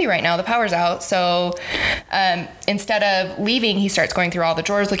really help you right now. The power's out. So instead of leaving, he starts going through all the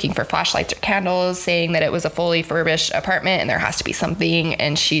drawers looking for flashlights or candles, saying that it was a fully furnished apartment and there has to be something.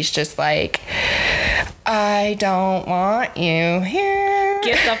 And she's just like, I don't want you here.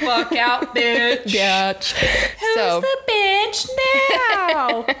 Get the fuck out, bitch. Bitch. Who's the bitch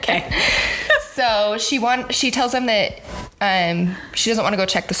now? Okay. So she tells him that she doesn't want to go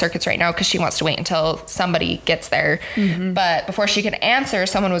check the circuits right now because she wants to wait until somebody gets there. But before she could answer,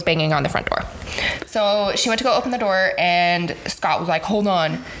 someone was banging on the front door. So she went to go open the door, and Scott was like, hold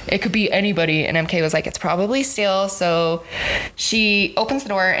on, it could be anybody. And MK was like, it's probably Steele. So she opens the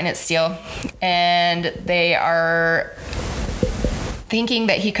door, and it's Steele. And they are thinking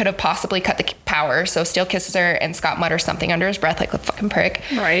that he could have possibly cut the power. So Steele kisses her, and Scott mutters something under his breath like a fucking prick.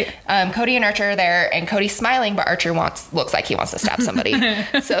 Right. Cody and Archer are there, and Cody's smiling, but Archer looks like he wants to stab somebody.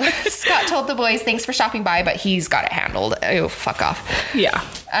 So Scott told the boys, thanks for stopping by, but he's got it handled. Oh, fuck off. Yeah.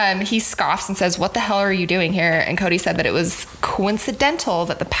 He scoffs and says, what the hell are you doing here? And Cody said that it was coincidental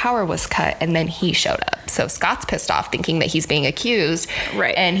that the power was cut, and then he showed up. So Scott's pissed off, thinking that he's being accused.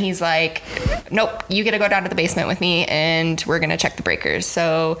 Right. And he's like, nope, you get to go down to the basement with me, and we're going to check the breakers.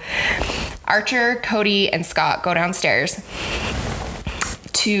 So Archer, Cody, and Scott go downstairs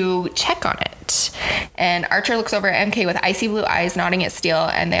to check on it. And Archer looks over at MK with icy blue eyes, nodding at Steele,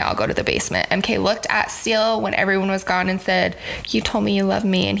 and they all go to the basement. MK looked at Steele when everyone was gone and said, you told me you love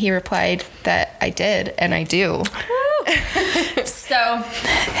me. And he replied that I did, and I do. So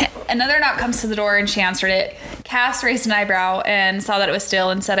another knock comes to the door, and she answered it. Cass raised an eyebrow and saw that it was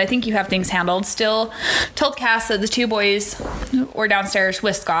Steele and said, I think you have things handled. Steele told Cass that the two boys were downstairs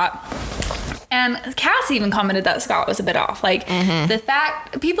with Scott. And Cass even commented that Scott was a bit off. Like, the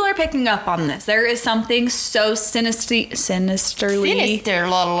fact, people are picking up on this. There is something so sinisterly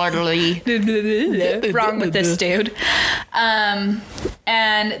wrong with this dude. And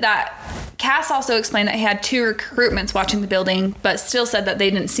that Cass also explained that he had 2 recruitments watching the building, but still said that they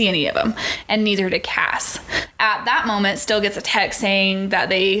didn't see any of them, and neither did Cass. At that moment, Still gets a text saying that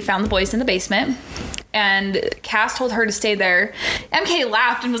they found the boys in the basement, and Cass told her to stay there. MK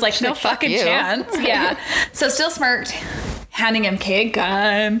laughed and was like, no fucking chance. Yeah. So Still smirked, handing MK a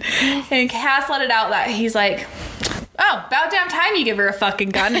gun, and Cass let it out that he's like, oh, about damn time you give her a fucking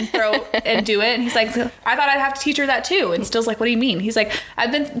gun and do it. And he's like, I thought I'd have to teach her that too. And Still's like, what do you mean? He's like,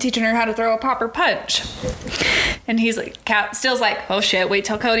 I've been teaching her how to throw a proper punch. And he's like, Still's like, oh shit, wait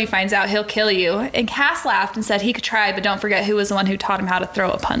till Cody finds out, he'll kill you. And Cass laughed and said he could try, but don't forget who was the one who taught him how to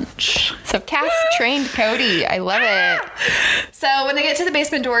throw a punch. So Cass trained Cody. I love it. So when they get to the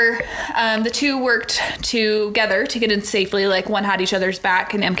basement door, the two worked together to get in safely. Like, one had each other's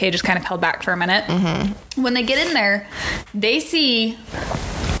back, and MK just kind of held back for a minute. When they get in there, they see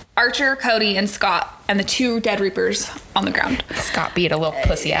Archer, Cody, and Scott, and the 2 Dead Reapers on the ground. Scott beat a little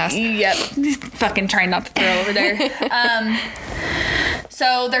pussy ass. Yep. Fucking trying not to throw over there.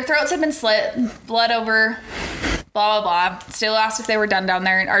 So their throats had been slit, blood over, blah, blah, blah. Still asked if they were done down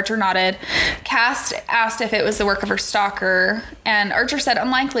there, and Archer nodded. Cass asked if it was the work of her stalker, and Archer said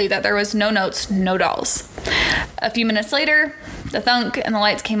unlikely, that there was no notes, no dolls. A few minutes later, the thunk and the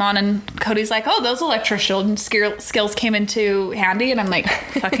lights came on, and Cody's like, oh, those electrician skills came into handy. And I'm like,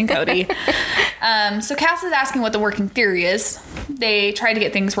 fucking Cody. So Cass is asking what the working theory is. They tried to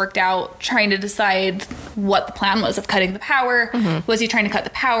get things worked out, trying to decide what the plan was of cutting the power. Was he trying to cut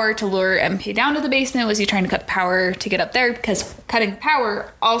the power to lure MP down to the basement? Was he trying to cut the power to get up there? Because cutting the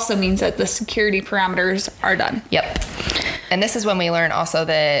power also means that the security parameters are done. Yep. And this is when we learn also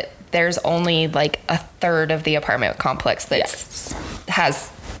that there's only like a third of the apartment complex that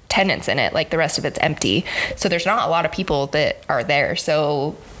has tenants in it. Like, the rest of it's empty. So there's not a lot of people that are there.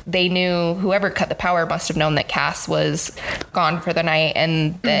 So they knew whoever cut the power must have known that Cass was gone for the night,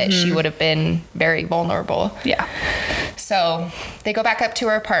 and that she would have been very vulnerable. Yeah. So they go back up to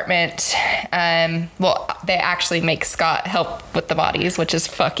her apartment. Well, they actually make Scott help with the bodies, which is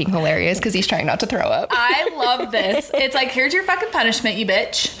fucking hilarious because he's trying not to throw up. I love this. It's like, here's your fucking punishment, you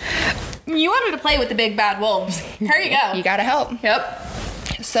bitch. You wanted to play with the big bad wolves. Here you go. You gotta help. Yep.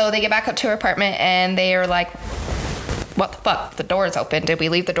 So they get back up to her apartment, and they are like, what the fuck? The door is open. Did we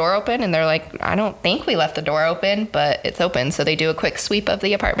leave the door open? And they're like, I don't think we left the door open, but it's open. So they do a quick sweep of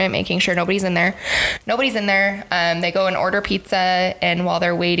the apartment, making sure nobody's in there. Nobody's in there. They go and order pizza, and while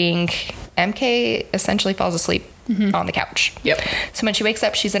they're waiting, MK essentially falls asleep on the couch. Yep. So when she wakes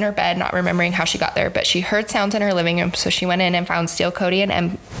up, she's in her bed, not remembering how she got there, but she heard sounds in her living room. So she went in and found Steele, Cody,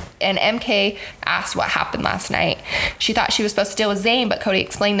 and And MK asked what happened last night. She thought she was supposed to deal with Zane, but Cody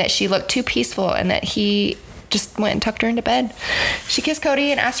explained that she looked too peaceful and that he just went and tucked her into bed. She kissed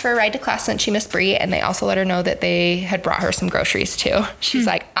Cody and asked for a ride to class since she missed Bree, and they also let her know that they had brought her some groceries too. She's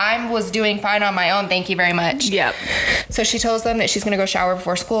like, I was doing fine on my own, thank you very much. Yep. So she tells them that she's going to go shower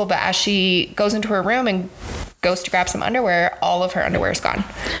before school, but as she goes into her room and goes to grab some underwear, all of her underwear is gone.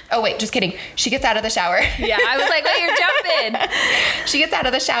 Oh, wait, just kidding. She gets out of the shower. Yeah, I was like, wait, you're jumping. She gets out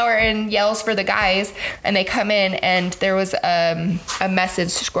of the shower and yells for the guys, and they come in, and there was a message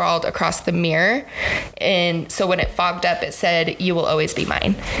scrawled across the mirror. And so when it fogged up, it said, "You will always be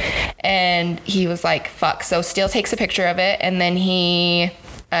mine." And he was like, fuck. So Steele takes a picture of it, and then he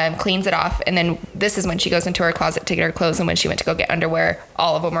cleans it off. And then this is when she goes into her closet to get her clothes. And when she went to go get underwear,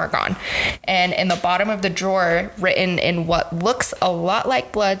 all of them are gone. And in the bottom of the drawer, written in what looks a lot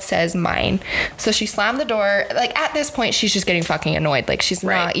like blood, says "mine." So she slammed the door. Like, at this point, she's just getting fucking annoyed. Like, she's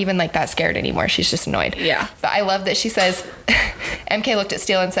not even like that scared anymore. She's just annoyed. Yeah. But I love that she says, MK looked at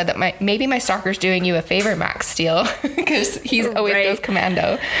Steele and said that maybe my stalker's doing you a favor, Max Steele, because he's always goes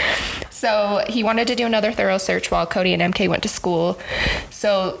commando. So he wanted to do another thorough search while Cody and MK went to school.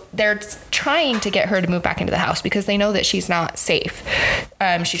 So they're trying to get her to move back into the house because they know that she's not safe.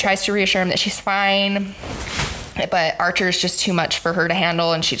 She tries to reassure him that she's fine, but Archer's just too much for her to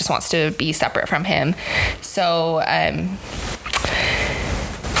handle, and she just wants to be separate from him. So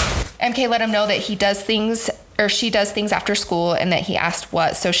MK let him know that she does things after school, and that he asked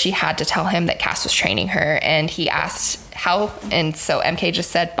what, so she had to tell him that Cass was training her, and he asked how, and so MK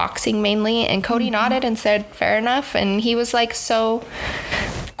just said boxing mainly, and Cody nodded and said fair enough, and he was like so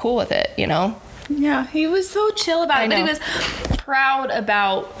cool with it, you know? Yeah, he was so chill about it, but he was proud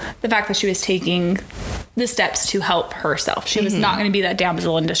about the fact that she was taking the steps to help herself. She was not going to be that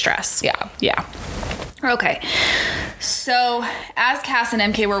damsel in distress. Yeah. Okay. So as Cass and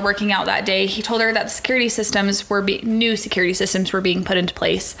MK were working out that day, he told her that the new security systems were being put into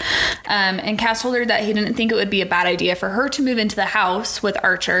place. And Cass told her that he didn't think it would be a bad idea for her to move into the house with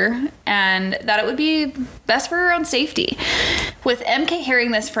Archer, and that it would be best for her own safety. With MK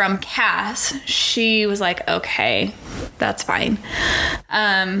hearing this from Cass, she was like, okay, that's fine.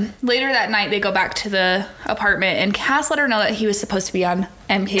 Later that night, they go back to the apartment, and Cass let her know that he was supposed to be on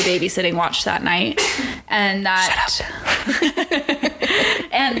MK babysitting watch that night, and that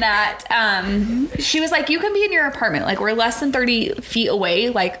and that she was like, you can be in your apartment, like, we're less than 30 feet away,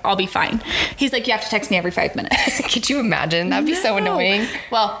 like, I'll be fine. He's like, you have to text me every 5 minutes. Could you imagine? That'd be so annoying.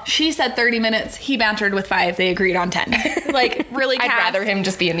 Well, she said 30 minutes, he bantered with 5, they agreed on 10. Like, really, Cass, I'd rather him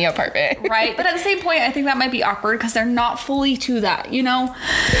just be in the apartment. Right, but at the same point, I think that might be awkward because they're not fully to that, you know?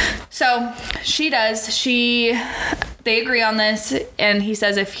 So she does. They agree on this, and he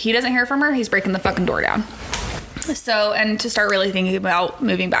says if he doesn't hear from her, he's breaking the fucking door down. So, and to start really thinking about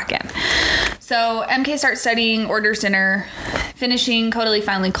moving back in. So MK starts studying, orders dinner, finishing. Cody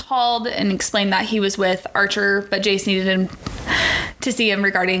finally called and explained that he was with Archer, but Jace needed him to see him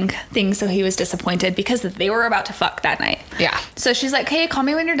regarding things, so he was disappointed because they were about to fuck that night. Yeah. So she's like, hey, call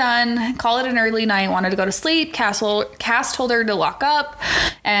me when you're done. Call it an early night. Wanted to go to sleep. Cass told her to lock up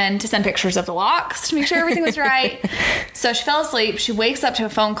and to send pictures of the locks to make sure everything was right. So she fell asleep. She wakes up to a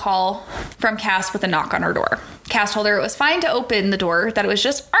phone call from Cass with a knock on her door. Cass told her it was fine to open the door, that it was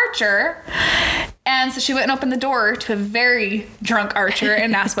just Archer. And so she went and opened the door to a very drunk Archer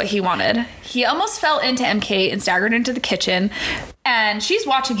and asked what he wanted. He almost fell into MK and staggered into the kitchen. And she's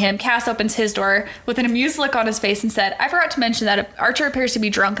watching him. Cass opens his door with an amused look on his face and said, I forgot to mention that Archer appears to be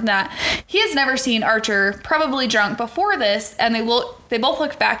drunk and that he has never seen Archer probably drunk before this. And they both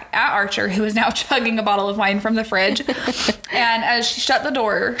looked back at Archer, who is now chugging a bottle of wine from the fridge. And as she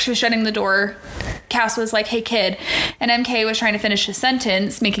was shutting the door, Cass was like, hey, kid. And MK was trying to finish his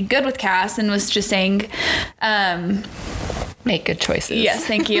sentence, making good with Cass, and was just saying, make good choices. Yes,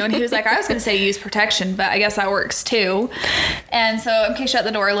 thank you. And he was like, I was going to say use protection, but I guess that works too. And so MK shut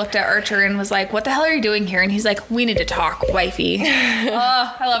the door, looked at Archer, and was like, what the hell are you doing here? And he's like, we need to talk, wifey.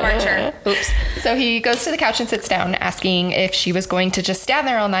 Oh, I love Archer. Oops. So he goes to the couch and sits down, asking if she was going to just stand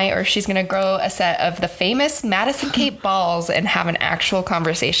there all night or if she's going to grow a set of the famous Madison Cape balls and have an actual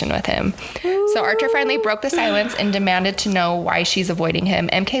conversation with him. So Archer finally broke the silence and demanded to know why she's avoiding him.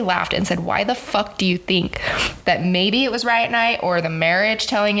 MK laughed and said, why the fuck do you think that maybe it was riot night or the marriage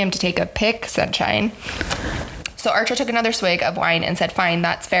telling him to take a pic, sunshine? So Archer took another swig of wine and said, fine,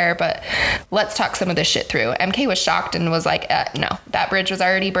 that's fair, but let's talk some of this shit through. MK was shocked and was like, no, that bridge was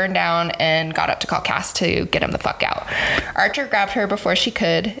already burned down, and got up to call Cass to get him the fuck out. Archer grabbed her before she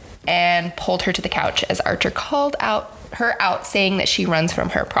could and pulled her to the couch as Archer called out her out, saying that she runs from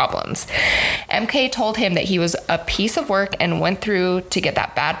her problems. MK told him that he was a piece of work and went through to get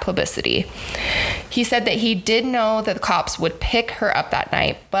that bad publicity. He said that he did know that the cops would pick her up that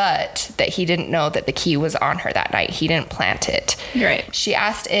night, but that he didn't know that the key was on her that night. He didn't plant it. Right. She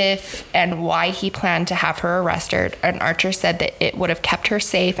asked if and why he planned to have her arrested, and Archer said that it would have kept her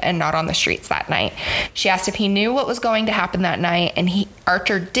safe and not on the streets that night. She asked if he knew what was going to happen that night, and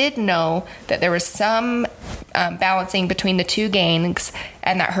Archer did know that there was some balancing between the two gangs,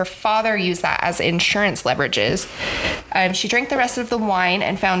 and that her father used that as insurance leverages. She drank the rest of the wine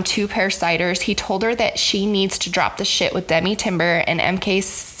and found 2 pear ciders. He told her that she needs to drop the shit with Demi Timber, and MK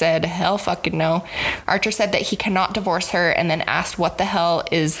said, hell fucking no. Archer said that he cannot divorce her, and then asked what the hell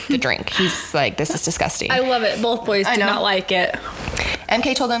is the drink. He's like, this is disgusting. I love it. Both boys did not like it.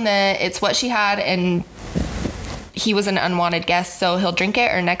 MK told him that it's what she had, and he was an unwanted guest, so he'll drink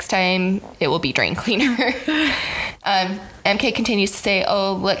it, or next time it will be drain cleaner. MK continues to say,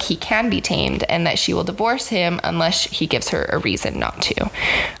 oh, look, he can be tamed, and that she will divorce him unless he gives her a reason not to.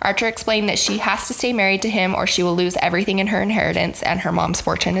 Archer explained that she has to stay married to him or she will lose everything in her inheritance and her mom's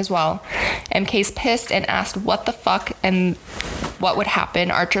fortune as well. MK's pissed and asked what the fuck and what would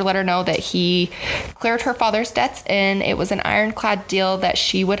happen. Archer let her know that he cleared her father's debts, and it was an ironclad deal that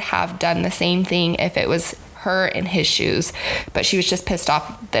she would have done the same thing if it was her in his shoes, but she was just pissed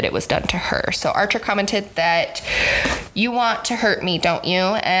off that it was done to her. So Archer commented that you want to hurt me, don't you?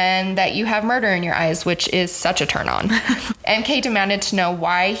 And that you have murder in your eyes, which is such a turn on. MK demanded to know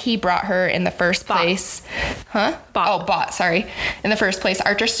why he brought her in the first place. Bought, sorry. In the first place,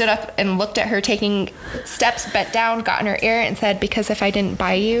 Archer stood up and looked at her taking steps, bent down, got in her ear and said, because if I didn't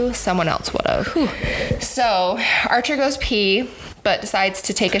buy you, someone else would have. So Archer goes pee, but decides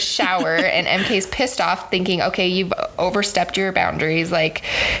to take a shower, and MK's pissed off, thinking, okay, you've overstepped your boundaries. Like,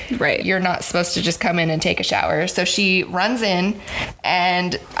 right, you're not supposed to just come in and take a shower. So she runs in,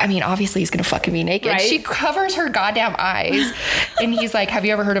 and I mean, obviously he's gonna fucking be naked. Right? She covers her goddamn eyes, and he's like, have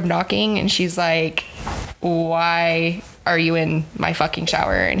you ever heard of knocking? And she's like, why are you in my fucking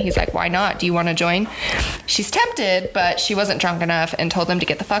shower? And he's like, why not? Do you want to join? She's tempted, but she wasn't drunk enough and told him to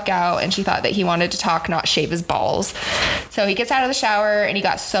get the fuck out, and she thought that he wanted to talk, not shave his balls. So he gets out of the shower, and he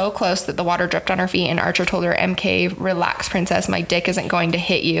got so close that the water dripped on her feet, and Archer told her, MK, relax, princess, my dick isn't going to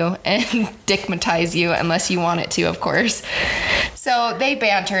hit you and dickmatize you unless you want it to, of course. So they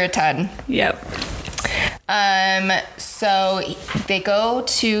banter a ton. Yep. So they go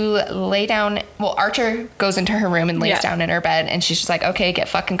to lay down. Well, Archer goes into her room and lays down in her bed, and she's just like, okay, get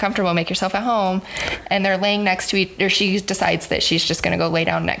fucking comfortable, make yourself at home. And they're laying next to each, or she decides that she's just going to go lay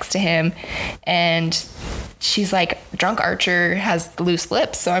down next to him. And she's like, drunk Archer has loose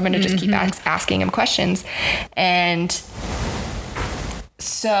lips, so I'm going to just keep asking him questions. And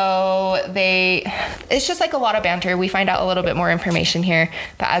so it's just like a lot of banter. We find out a little bit more information here,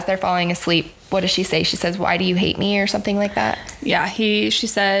 but as they're falling asleep, what does she say? She says, why do you hate me, or something like that? Yeah, she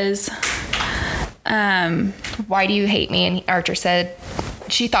says, why do you hate me? And Archer said,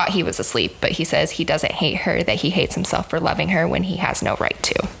 she thought he was asleep, but he says he doesn't hate her, that he hates himself for loving her when he has no right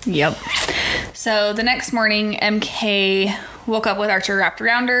to. Yep. So the next morning, MK woke up with Archer wrapped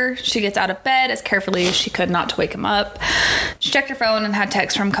around her. She gets out of bed as carefully as she could not to wake him up. She checked her phone and had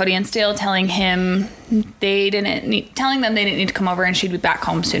text from Cody and Steele telling them they didn't need to come over and she'd be back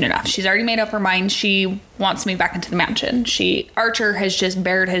home soon enough. She's already made up her mind. She wants to move back into the mansion. Archer has just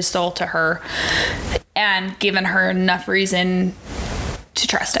bared his soul to her and given her enough reason to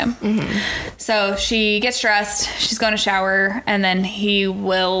trust him. Mm-hmm. So she gets dressed, she's going to shower, and then she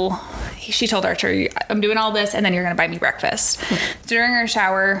told Archer, I'm doing all this, and then you're going to buy me breakfast. So during her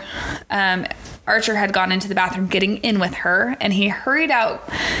shower, Archer had gone into the bathroom getting in with her, and he hurried out.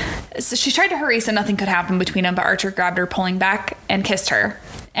 So she tried to hurry so nothing could happen between them, but Archer grabbed her, pulling back, and kissed her.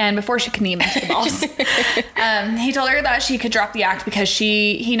 And before she could knee him into the balls, he told her that she could drop the act because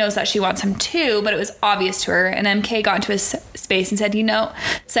he knows that she wants him too, but it was obvious to her. And MK got into his space and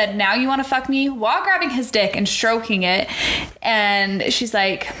said, now you want to fuck me? While grabbing his dick and stroking it. And she's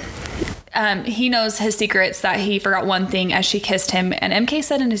like, he knows his secrets, that he forgot one thing as she kissed him. And MK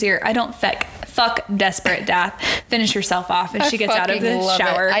said in his ear, I don't fuck desperate death. Finish yourself off. And she gets out of the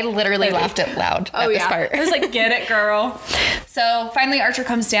shower. I literally laughed out loud at this part. I was like, get it, girl. So finally Archer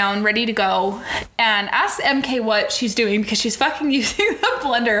comes down ready to go and asks MK what she's doing, because she's fucking using the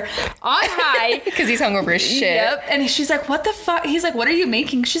blender on high. Because he's hungover as shit. Yep. And she's like, what the fuck? He's like, what are you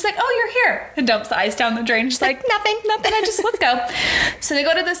making? She's like, oh, you're here. And dumps the ice down the drain. She's like, nothing. Let's go. So they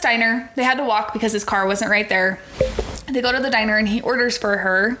go to this diner. They had to walk because his car wasn't right there. They go to the diner and he orders for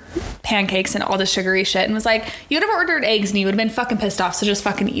her pancakes and all this sugary shit and was like, you would have ordered eggs and you would have been fucking pissed off, so just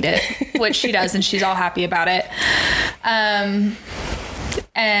fucking eat it. Which she does, and she's all happy about it. And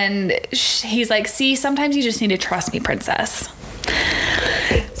he's like, see, sometimes you just need to trust me, princess.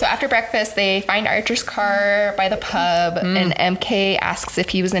 So after breakfast, they find Archer's car by the pub, and MK asks if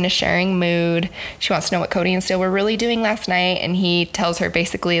he was in a sharing mood. She wants to know what Cody and Steele were really doing last night, and he tells her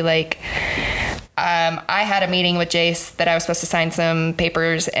basically like, I had a meeting with Jace that I was supposed to sign some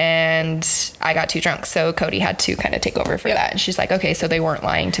papers, and I got too drunk, so Cody had to kind of take over for that. And she's like, okay, so they weren't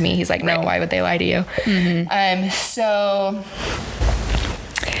lying to me. He's like, no, why would they lie to you? So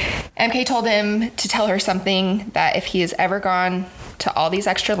MK told him to tell her something, that if he has ever gone to all these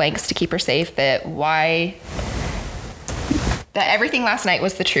extra lengths to keep her safe, that everything last night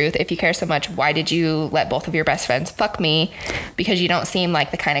was the truth. If you care so much, why did you let both of your best friends fuck me? Because you don't seem like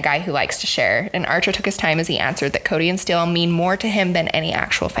the kind of guy who likes to share. And Archer took his time as he answered that Cody and Steele mean more to him than any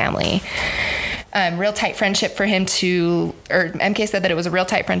actual family. Real tight friendship for him to, or MK said that it was a real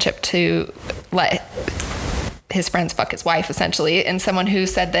tight friendship to let his friends fuck his wife, essentially. And someone who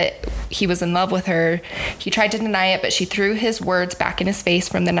said that he was in love with her, he tried to deny it, but she threw his words back in his face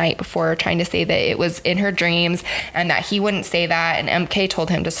from the night before, trying to say that it was in her dreams and that he wouldn't say that. And MK told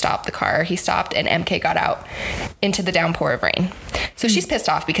him to stop the car. He stopped, and MK got out into the downpour of rain. So she's pissed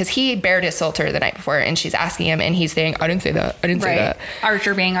off because he bared his soul to her the night before, and she's asking him, and he's saying, I didn't say that. I didn't say that.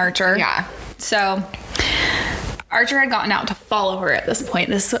 Archer being Archer. Yeah. So Archer had gotten out to follow her at this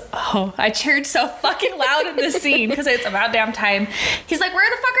point. I cheered so fucking loud in this scene because it's about damn time. He's like, where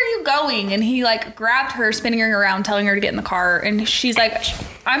the fuck are you going? And he like grabbed her, spinning her around, telling her to get in the car. And she's like,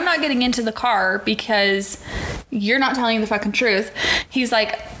 I'm not getting into the car because you're not telling the fucking truth. He's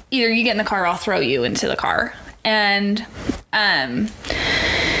like, either you get in the car or I'll throw you into the car. And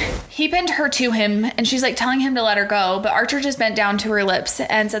he pinned her to him, and she's like telling him to let her go, but Archer just bent down to her lips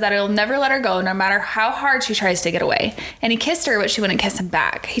and said that he'll never let her go no matter how hard she tries to get away. And he kissed her, but she wouldn't kiss him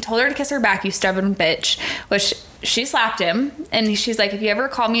back. He told her to kiss her back, you stubborn bitch, which she slapped him. And she's like, if you ever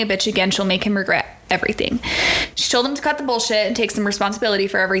call me a bitch again, she'll make him regret everything. She told him to cut the bullshit and take some responsibility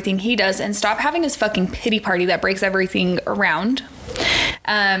for everything he does and stop having his fucking pity party that breaks everything around.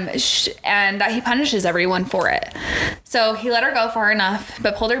 And that he punishes everyone for it. So he let her go far enough,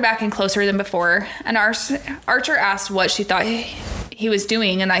 but pulled her back and closer than before. And Archer asked what she thought he was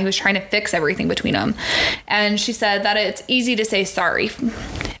doing and that he was trying to fix everything between them. And she said that it's easy to say sorry.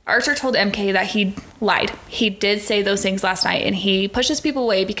 Archer told MK that he lied. He did say those things last night, and he pushes people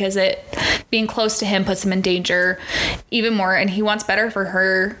away because being close to him puts him in danger even more, and he wants better for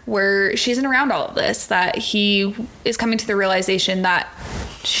her where she isn't around all of this, that he is coming to the realization that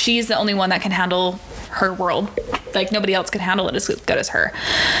she's the only one that can handle her world. Like nobody else could handle it as good as her.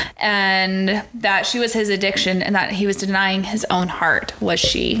 And that she was his addiction and that he was denying his own heart was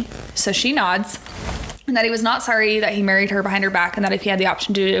she. So she nods. And that he was not sorry that he married her behind her back, and that if he had the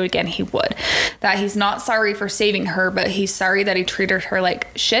option to do it again, he would. That he's not sorry for saving her, but he's sorry that he treated her like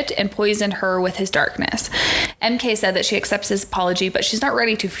shit and poisoned her with his darkness. MK said that she accepts his apology, but she's not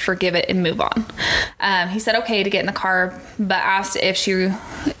ready to forgive it and move on. He said okay to get in the car, but asked if she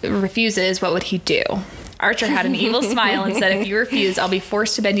refuses, what would he do? Archer had an evil smile and said, if you refuse, I'll be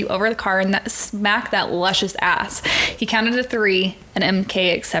forced to bend you over the car and smack that luscious ass. He counted to 3, and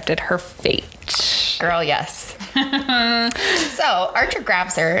MK accepted her fate. Girl, yes. So Archer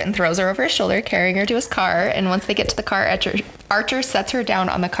grabs her and throws her over his shoulder, carrying her to his car. And once they get to the car, Archer sets her down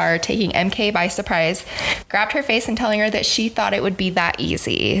on the car, taking MK by surprise, grabbed her face and telling her that she thought it would be that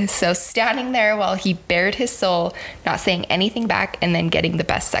easy. So standing there while he bared his soul, not saying anything back, and then getting the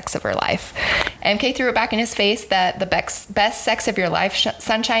best sex of her life. MK threw it back in his face that the best sex of your life,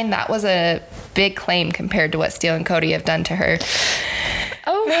 Sunshine, that was a big claim compared to what Steele and Cody have done to her.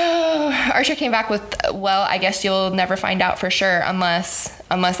 Oh, Archer came back with, well, I guess you'll never find out for sure unless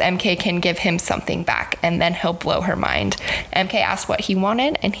MK can give him something back, and then he'll blow her mind. MK asked what he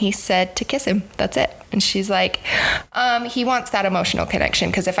wanted, and he said to kiss him. That's it. And she's like, he wants that emotional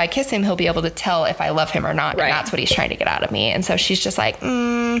connection, because if I kiss him, he'll be able to tell if I love him or not. Right. And that's what he's trying to get out of me. And so she's just like,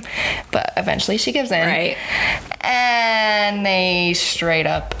 but eventually she gives in. Right. And they straight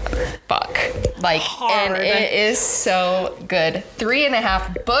up fuck. Like, hard. And it is so good.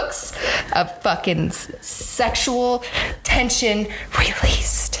 3.5 books of fucking sexual tension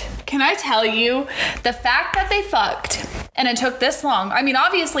released. Can I tell you, the fact that they fucked and it took this long, I mean,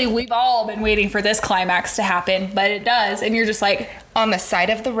 obviously we've all been waiting for this climax to happen, but it does, and you're just like, on the side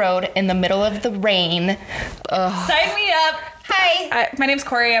of the road in the middle of the rain. Ugh. Sign me up. Hi. My name's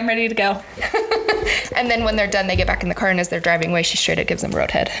Corey. I'm ready to go. And then when they're done, they get back in the car, and as they're driving away, she straight up gives them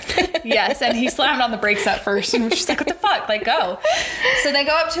roadhead. Yes, and he slammed on the brakes at first, and she's like, what the fuck? Like, go. So they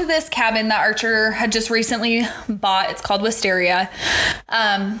go up to this cabin that Archer had just recently bought. It's called Wisteria.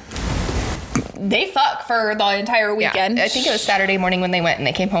 they fuck for the entire weekend. Yeah, I think it was Saturday morning when they went and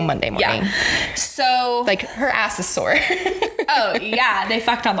they came home Monday morning. Yeah. So like her ass is sore. Oh yeah, they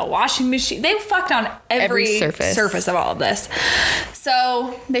fucked on the washing machine. They fucked on every surface of all of this.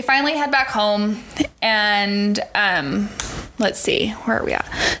 So they finally head back home, and let's see, where are we at?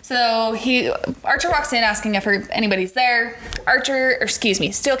 So Archer walks in asking if anybody's there.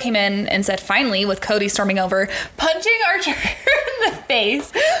 Steele came in and said finally, with Cody storming over, punching Archer in the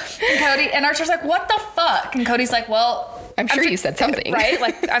face. And Archer's like, what the fuck? And Cody's like, well, I'm sure you said something. Right?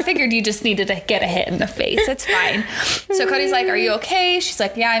 Like, I figured you just needed to get a hit in the face. It's fine. So Cody's like, are you okay? She's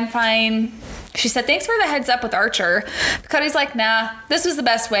like, yeah, I'm fine. She said, thanks for the heads up with Archer. Cody's like, nah, this was the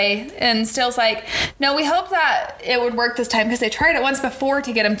best way. And Steele's like, no, we hope that it would work this time because they tried it once before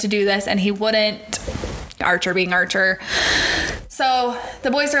to get him to do this and he wouldn't. Archer being Archer. So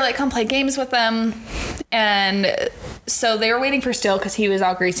the boys are like, come play games with them. And so they were waiting for Steele because he was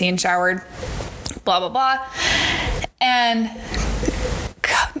all greasy and showered. Blah, blah, blah. And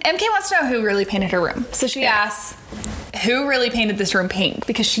MK wants to know who really painted her room. So she asks, who really painted this room pink?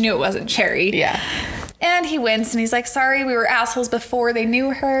 Because she knew it wasn't Cherry. Yeah. And he winced and he's like, sorry, we were assholes before they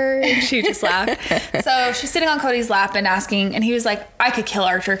knew her. And she just laughed. So she's sitting on Cody's lap and asking, and he was like, I could kill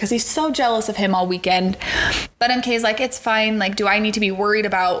Archer because he's so jealous of him all weekend. But MK's like, it's fine. Like, do I need to be worried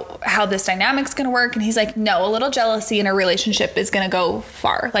about how this dynamic's going to work? And he's like, no, a little jealousy in a relationship is going to go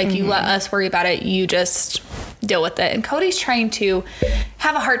far. Like, you let us worry about it. You just deal with it. And Cody's trying to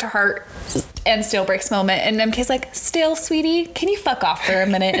have a heart-to-heart and Steele breaks moment. And MK's like, Steele, sweetie, can you fuck off for a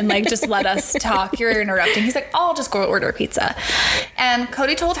minute and like just let us talk? You're interrupting. He's like, I'll just go order pizza. And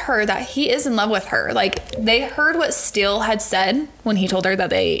Cody told her that he is in love with her. Like, they heard what Steele had said when he told her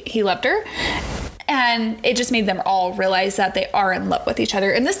that he loved her. And it just made them all realize that they are in love with each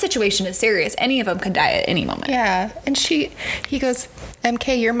other. And this situation is serious. Any of them could die at any moment. Yeah. And he goes,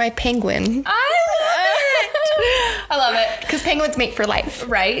 MK, you're my penguin. I love it. Because penguins mate for life.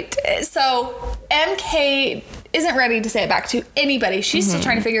 Right. So MK isn't ready to say it back to anybody. She's still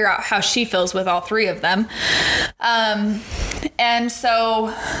trying to figure out how she feels with all three of them. And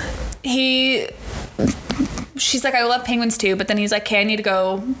so she's like, I love penguins too. But then he's like, okay, I need to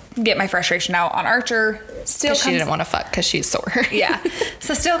go get my frustration out on Archer. Still, she didn't want to fuck because she's sore. Yeah.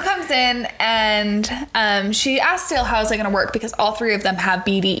 So Steele comes in and she asked Steele how is it going to work because all three of them have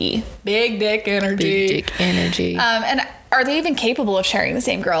BDE. Big dick energy. Big dick energy. And are they even capable of sharing the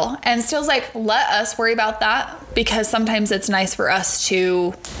same girl? And Steele's like, let us worry about that because sometimes it's nice for us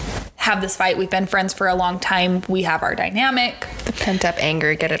to have this fight. We've been friends for a long time. We have our dynamic. The pent up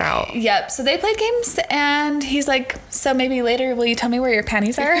anger, get it out. Yep. So they played games and he's like, so maybe later will you tell me where your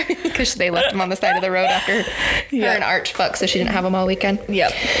panties are? Because they left him on the side of the road after her and Arch fucked, so she didn't have them all weekend.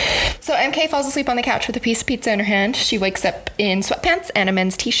 Yep. So MK falls asleep on the couch with a piece of pizza in her hand. She wakes up in sweatpants and a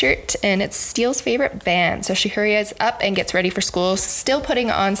men's t-shirt, and it's Steele's favorite band. So she hurries up and gets ready for school, still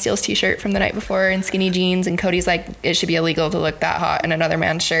putting on Steele's t-shirt from the night before and skinny jeans, and Cody's like, it should be illegal to look that hot in another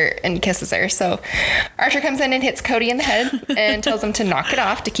man's shirt, and kisses her. So Archer comes in and hits Cody in the head and tells him to knock it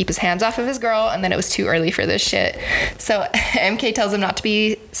off, to keep his hands off of his girl, and then it was too early for this shit. So MK tells him not to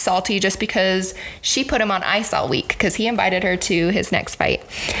be salty just because she put him on ice all week because he invited her to his next fight.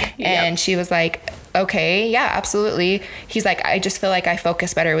 And she was like, okay, yeah, absolutely. He's like, I just feel like I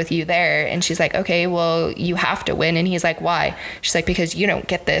focus better with you there. And she's like, okay, well, you have to win. And he's like, why? She's like, because you don't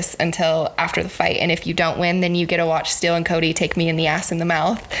get this until after the fight. And if you don't win, then you get to watch Steele and Cody take me in the ass in the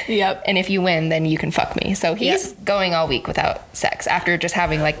mouth. Yep. And if you win, then you can fuck me. So he's going all week without sex after just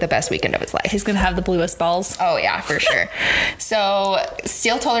having like the best weekend of his life. He's going to have the bluest balls. Oh, yeah, for sure. So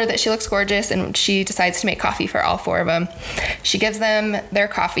Steele told her that she looks gorgeous, and she decides to make coffee for all four of them. She gives them their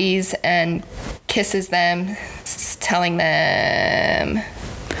coffees and kisses them, telling them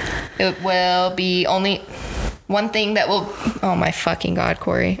it will be only one thing that will... Oh my fucking God,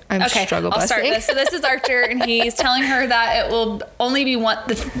 Corey. I'm struggle busting. I'll start this. So this is Archer, and he's telling her that it will only be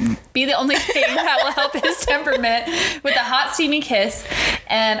the only thing that will help his temperament with a hot, steamy kiss.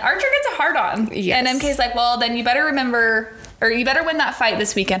 And Archer gets a hard on. Yes. And MK's like, well, then you better remember... Or you better win that fight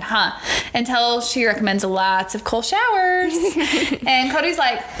this weekend, huh? Until she recommends lots of cold showers. And Cody's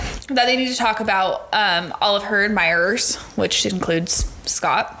like that they need to talk about all of her admirers, which includes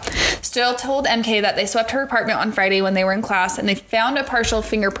Scott. Steele told MK that they swept her apartment on Friday when they were in class, and they found a partial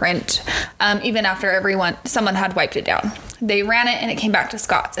fingerprint even after someone had wiped it down. They ran it and it came back to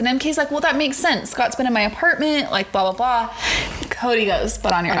Scott's. And MK's like, well, that makes sense. Scott's been in my apartment, like blah, blah, blah. Cody goes,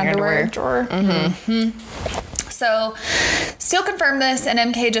 but on your underwear drawer. So Steele confirmed this, and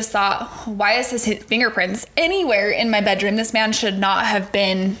MK just thought, why is his fingerprints anywhere in my bedroom? This man should not have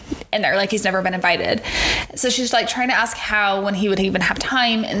been in there, like he's never been invited. So she's like trying to ask how, when he would even have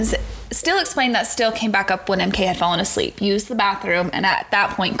time. And Steele explained that Steele came back up when MK had fallen asleep, used the bathroom, and at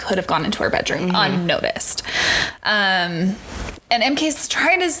that point could have gone into her bedroom unnoticed. And MK's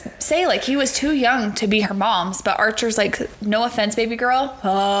trying to say, like, he was too young to be her mom's, but Archer's like, no offense, baby girl.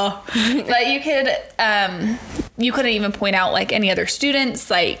 But you couldn't even point out, like, any other students.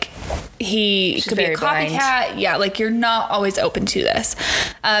 Like, he could be a copycat. Blind. Yeah, like, you're not always open to this.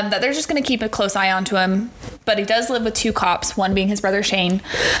 That they're just going to keep a close eye onto him. But he does live with 2 cops, one being his brother Shane.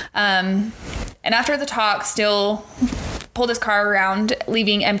 And after the talk, Steele pulled his car around,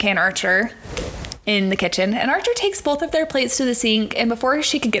 leaving MK and Archer in the kitchen, and Archer takes both of their plates to the sink, and before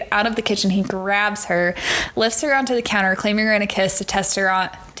she could get out of the kitchen, he grabs her, lifts her onto the counter, claiming her in a kiss to test her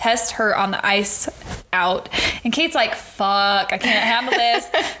on the ice out. And Kate's like, fuck, I can't handle this.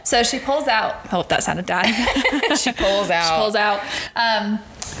 So she pulls out. Oh, that sounded bad. She pulls out.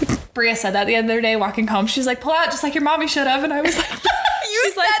 Bria said that the other day walking home. She's like, pull out just like your mommy should have. And I was like,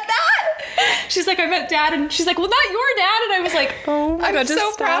 you said that? She's like, I met dad. And she's like, well, not your dad. And I was like, oh my God, I'm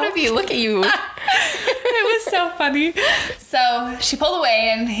so proud of you. Look at you. It was so funny. So she pulled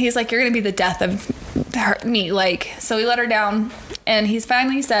away and he's like, you're going to be the death of me. Like, so he let her down. And he's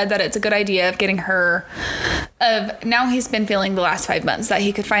finally said that it's a good idea of getting her, now he's been feeling the last 5 months that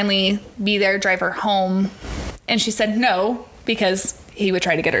he could finally be there, drive her home. And she said no, because he would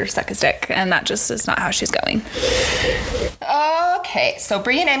try to get her to suck his dick, and that just is not how she's going. Okay, so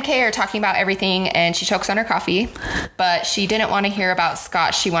Bree and MK are talking about everything, and she chokes on her coffee, but she didn't want to hear about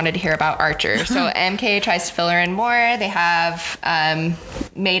Scott. She wanted to hear about Archer. So MK tries to fill her in more. They have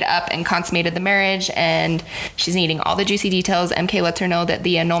made up and consummated the marriage, and she's needing all the juicy details. MK lets her know that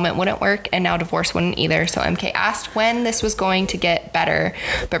the annulment wouldn't work, and now divorce wouldn't either. So MK asked when this was going to get better,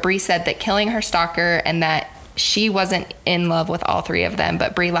 but Bree said that killing her stalker and that she wasn't in love with all 3 of them,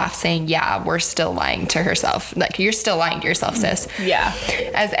 but Bree laughed, saying, yeah, we're still lying to herself. Like, you're still lying to yourself, sis. Yeah.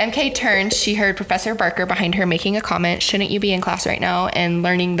 As MK turned, she heard Professor Barker behind her making a comment, shouldn't you be in class right now? And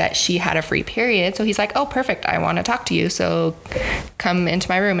learning that she had a free period. So he's like, oh, perfect. I want to talk to you. So come into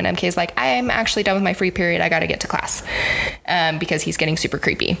my room. And MK's like, I'm actually done with my free period. I got to get to class. Because he's getting super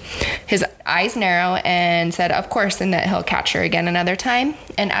creepy. His eyes narrow and said, of course, and that he'll catch her again another time.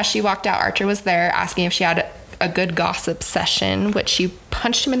 And as she walked out, Archer was there asking if she had a good gossip session, which she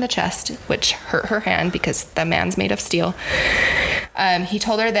punched him in the chest, which hurt her hand because the man's made of steel. He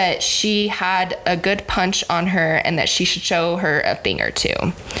told her that she had a good punch on her and that she should show her a thing or two.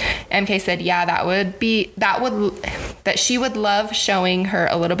 MK said, yeah, that she would love showing her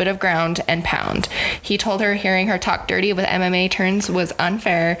a little bit of ground and pound. He told her hearing her talk dirty with MMA terms was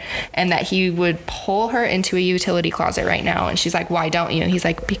unfair and that he would pull her into a utility closet right now. And she's like, why don't you? He's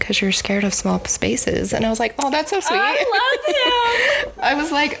like, because you're scared of small spaces. And I was like, oh, that's so sweet. I love him. I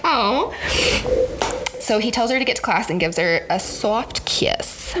was like, oh. So he tells her to get to class and gives her a soft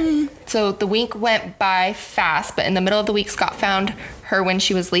kiss. So the week went by fast, but in the middle of the week, Scott found her when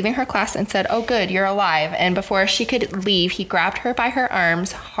she was leaving her class and said, oh, good, you're alive. And before she could leave, he grabbed her by her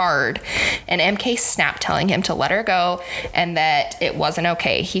arms hard. And MK snapped, telling him to let her go and that it wasn't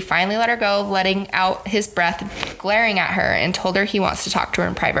okay. He finally let her go, letting out his breath, glaring at her, and told her he wants to talk to her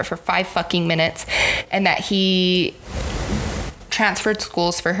in private for 5 fucking minutes and that he transferred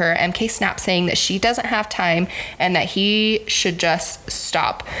schools for her. MK snapped, saying that she doesn't have time and that he should just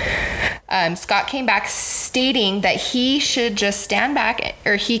stop. Scott came back stating that he should just stand back,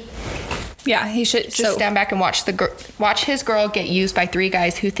 or he should just stand back and watch his girl get used by 3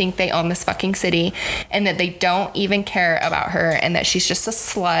 guys who think they own this fucking city and that they don't even care about her and that she's just a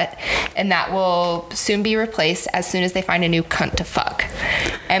slut and that will soon be replaced as soon as they find a new cunt to fuck.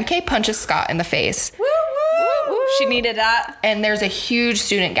 MK punches Scott in the face. She needed that. And there's a huge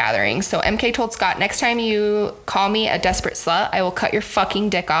student gathering. So MK told Scott, next time you call me a desperate slut, I will cut your fucking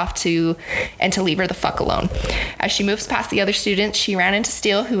dick off to leave her the fuck alone. As she moves past the other students, she ran into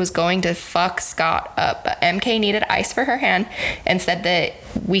Steele, who was going to fuck Scott up. But MK needed ice for her hand and said that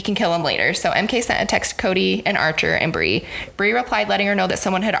we can kill him later. So MK sent a text to Cody and Archer and Bree. Bree replied, letting her know that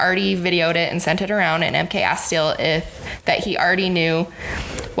someone had already videoed it and sent it around. And MK asked Steele that he already knew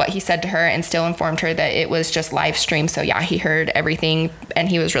what he said to her, and Steele informed her that it was just live stream. So yeah, he heard everything and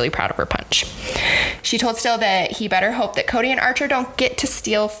he was really proud of her punch. She told Steele that he better hope that Cody and Archer don't get to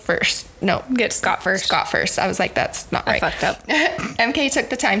Steele first. No, get Scott first. Scott first. I was like, that's not right. I fucked up. MK took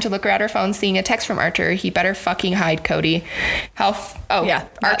the time to look at her phone, seeing a text from Archer. He better fucking hide, Cody.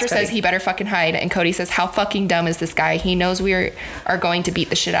 Archer says he better fucking hide, and Cody says, how fucking dumb is this guy? He knows we are going to beat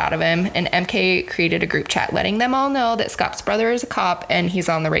the shit out of him. And MK created a group chat letting them all know that Scott's brother is a cop and he's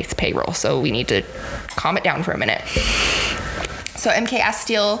on the race payroll, so we need to calm it down for a minute. So MK asked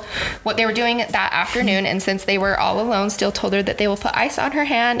Steele what they were doing that afternoon, and since they were all alone, Steele told her that they will put ice on her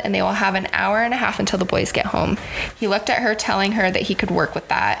hand and they will have an hour and a half until the boys get home. He looked at her, telling her that he could work with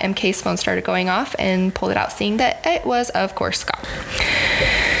that. MK's phone started going off and pulled it out, seeing that it was, of course, Scott.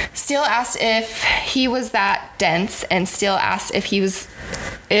 Steele asked if he was that dense, and Steele asked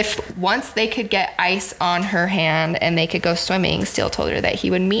if once they could get ice on her hand and they could go swimming, Steele told her that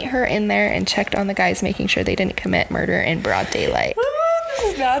he would meet her in there and checked on the guys, making sure they didn't commit murder in broad daylight.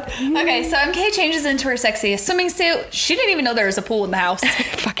 This is bad. Okay, so MK changes into her sexiest swimming suit. She didn't even know there was a pool in the house.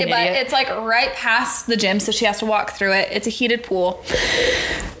 Fucking but idiot. it's like right past the gym, so she has to walk through it. It's a heated pool.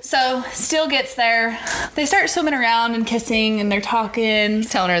 So Steele gets there. They start swimming around and kissing, and they're talking. He's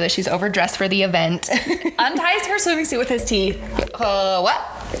telling her that she's overdressed for the event. Unties her swimming suit with his teeth. What?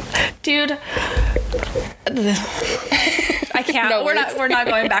 Dude. I can't. No we're not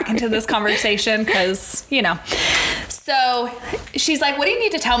going back into this conversation because, you know. So she's like, what do you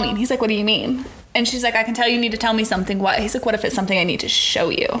need to tell me? And he's like, what do you mean? And she's like, I can tell you need to tell me something. What? He's like, what if it's something I need to show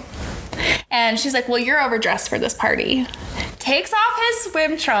you? And she's like, well, you're overdressed for this party. Takes off his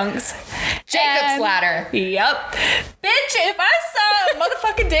swim trunks. Jacob's ladder. Yep. Bitch, if I saw a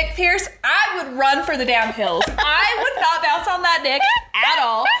motherfucking dick pierce, I would run for the damn hills. I would not bounce on that dick at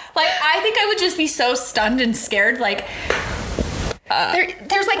all. Like, I think I would just be so stunned and scared, like...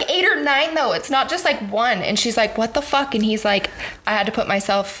 There's like 8 or 9 though. It's not just like one. And she's like, what the fuck? And he's like, I had to put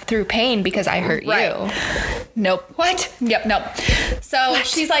myself through pain because I hurt you. Nope. What? Yep, nope. So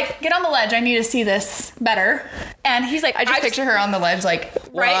she's like, get on the ledge. I need to see this better. And he's like, I just picture her on the ledge like,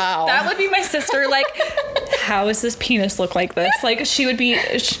 right? wow. That would be my sister. Like, how does this penis look like this? Like, she would be,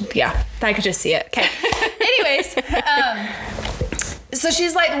 yeah, I could just see it. Okay. Anyways, so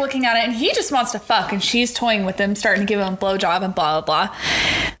she's like looking at it, and he just wants to fuck, and she's toying with him, starting to give him a blowjob and blah, blah, blah.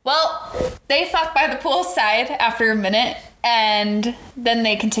 Well, they fuck by the poolside after a minute, and then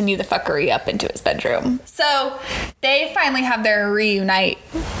they continue the fuckery up into his bedroom. So they finally have their reunion.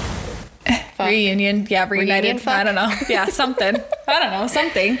 Yeah, reunited. Fuck? I don't know. Yeah, something. I don't know,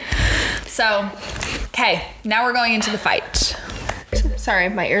 something. So, okay, now we're going into the fight. Sorry,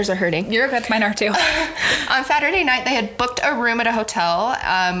 my ears are hurting. You're good. Mine are too. On Saturday night, they had booked a room at a hotel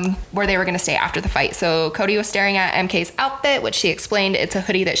where they were going to stay after the fight. So Cody was staring at MK's outfit, which she explained it's a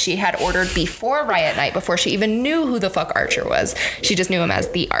hoodie that she had ordered before riot night, before she even knew who the fuck Archer was. She just knew him as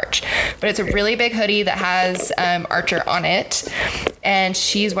the Arch. But it's a really big hoodie that has Archer on it. And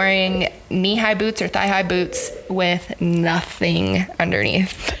she's wearing knee-high boots or thigh-high boots with nothing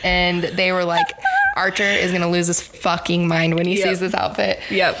underneath. And they were like... Archer is going to lose his fucking mind when he sees this outfit.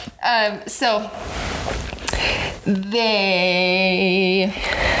 Yep. So they...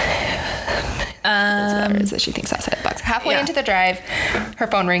 whatever it is that she thinks outside the box. Halfway into the drive, her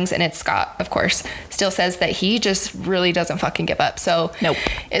phone rings, and it's Scott, of course. Still says that he just really doesn't fucking give up. So nope.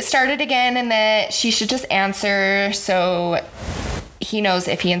 It started again, and that she should just answer. So... he knows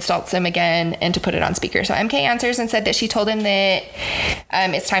if he insults him again and to put it on speaker. So MK answers and said that she told him that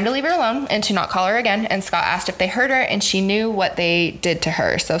it's time to leave her alone and to not call her again. And Scott asked if they hurt her, and she knew what they did to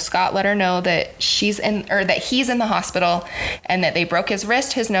her. So Scott let her know that he's in the hospital and that they broke his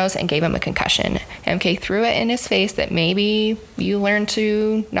wrist, his nose, and gave him a concussion. MK threw it in his face that maybe you learn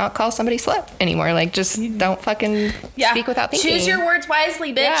to not call somebody slut anymore. Like, just don't fucking speak without thinking. Choose your words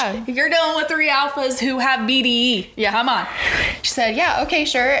wisely, bitch. Yeah. You're dealing with 3 alphas who have BDE. Yeah. Come on. She said, yeah, okay,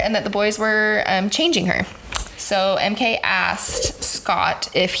 sure, and that the boys were changing her. So MK asked Scott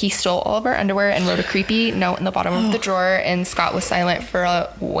if he stole all of her underwear and wrote a creepy note in the bottom of the drawer, and Scott was silent for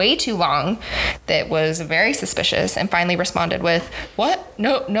way too long. That was very suspicious, and finally responded with, what?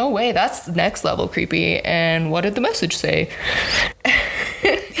 No way, that's next level creepy. And what did the message say?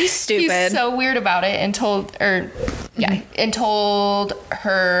 He's stupid. He's so weird about it, and told her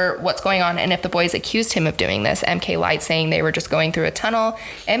what's going on, and if the boys accused him of doing this. MK lied, saying they were just going through a tunnel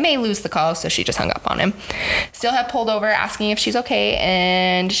and may lose the call, so she just hung up on him. Still had pulled over asking if she's okay,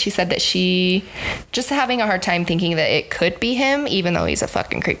 and she said that she just having a hard time thinking that it could be him, even though he's a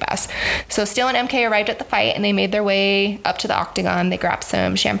fucking creep ass. So Still and MK arrived at the fight, and they made their way up to the octagon. They grabbed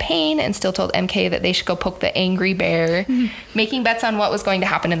some champagne and Still told MK that they should go poke the angry bear, making bets on what was going to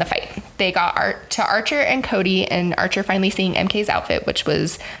happen in the fight. They got to Archer and Cody, and Archer finally seeing MK's outfit, which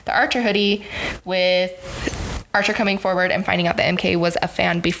was the Archer hoodie, with Archer coming forward and finding out that MK was a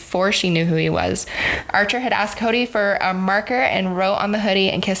fan before she knew who he was. Archer had asked Cody for a marker and wrote on the hoodie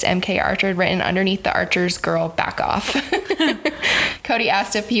and kissed MK. Archer had written underneath the Archer's girl, back off. Cody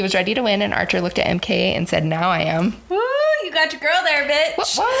asked if he was ready to win, and Archer looked at MK and said, now I am. Woo, you you got your girl there,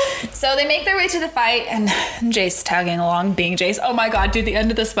 bitch. What? So they make their way to the fight, and Jace tagging along, being Jace. Oh my god, dude, the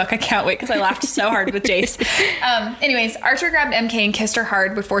end of this book, I can't wait, because I laughed so hard with Jace. Anyways, Archer grabbed MK and kissed her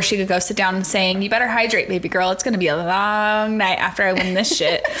hard before she could go sit down, saying, you better hydrate, baby girl. It's going to be a long night after I win this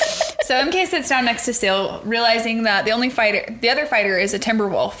shit. So MK sits down next to Steel, realizing that the other fighter is a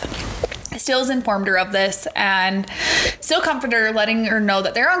Timberwolf. Steele's informed her of this, and Steele comforted her, letting her know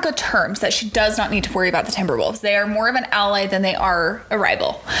that they're on good terms, that she does not need to worry about the Timberwolves. They are more of an ally than they are a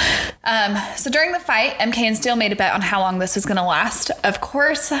rival. So during the fight, MK and Steele made a bet on how long this was going to last. Of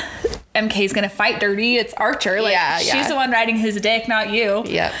course, MK's going to fight dirty. It's Archer. Like, she's the one riding his dick, not you.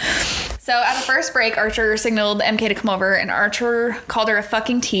 Yep. So at the first break, Archer signaled MK to come over, and Archer called her a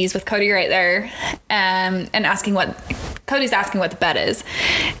fucking tease with Cody right there, and Cody's asking what the bet is.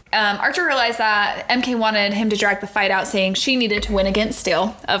 Archer realized that MK wanted him to drag the fight out, saying she needed to win against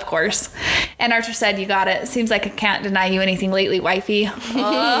Steele, of course. And Archer said, you got it. Seems like I can't deny you anything lately, wifey. So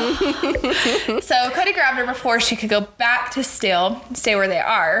Cody grabbed her before she could go back to Steele, stay where they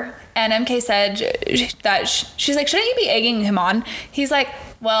are. And MK said that she's like, shouldn't you be egging him on? He's like,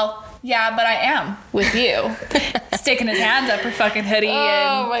 well, yeah, but I am with you. Sticking his hands up her fucking hoodie.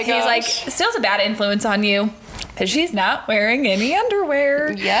 Oh, my gosh. He's like, Steele's a bad influence on you. Because she's not wearing any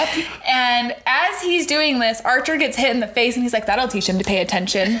underwear. Yep. And as he's doing this, Archer gets hit in the face, and he's like, that'll teach him to pay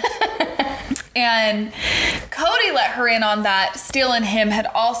attention. And Cody let her in on that. Steele and him had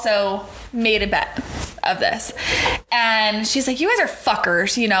also made a bet of this. And she's like, you guys are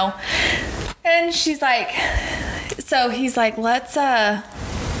fuckers, you know. And she's like, so he's like, let's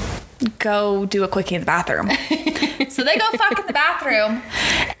go do a quickie in the bathroom. So they go fuck in the bathroom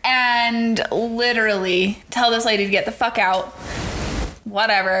and literally tell this lady to get the fuck out.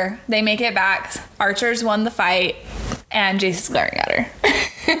 Whatever. They make it back. Archer's won the fight, and Jason's glaring at her.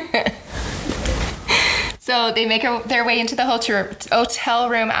 So they make their way into the hotel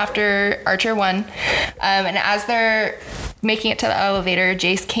room after Archer won. And as they're making it to the elevator,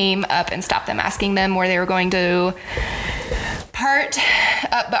 Jace came up and stopped them, asking them where they were going to part.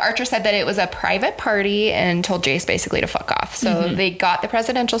 But Archer said that it was a private party and told Jace basically to fuck off. So they got the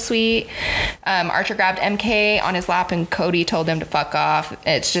presidential suite. Archer grabbed MK on his lap, and Cody told him to fuck off.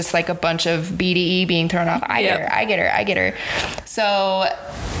 It's just like a bunch of BDE being thrown off. I get her. So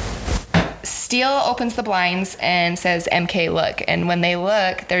Steele opens the blinds and says, MK, look. And when they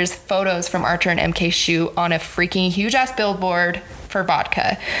look, there's photos from Archer and MK shoot on a freaking huge ass billboard for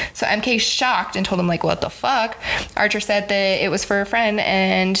vodka. So MK's shocked and told him, like, what the fuck? Archer said that it was for a friend,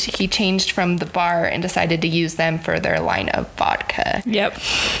 and he changed from the bar and decided to use them for their line of vodka. Yep.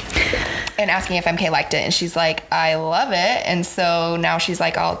 And asking if MK liked it, and she's like, I love it. And so now she's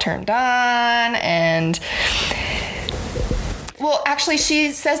like all turned on, and well, actually,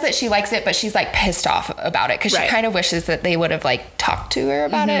 she says that she likes it, but she's like pissed off about it because she kind of wishes that they would have like talked to her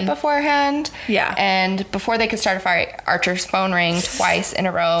about it beforehand. Yeah. And before they could start a fight, Archer's phone rang twice in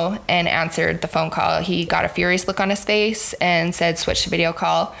a row and answered the phone call. He got a furious look on his face and said, switch to video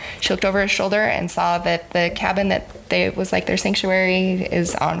call. She looked over his shoulder and saw that the cabin that was like their sanctuary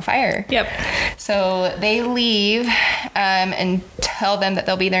is on fire. Yep. So they leave and tell them that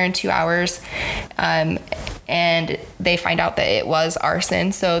they'll be there in 2 hours. And they find out that it was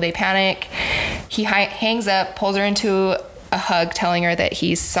arson. So they panic. He hangs up, pulls her into a hug, telling her that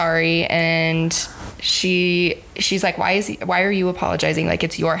he's sorry. And she's like, why are you apologizing? Like,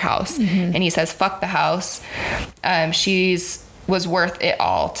 it's your house. And he says, fuck the house. She was worth it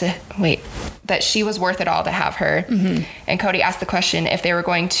all to have her. And Cody asked the question if they were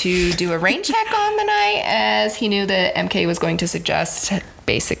going to do a rain check on the night, as he knew that MK was going to suggest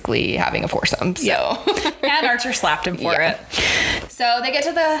basically having a foursome. So and Archer slapped him for it. So they get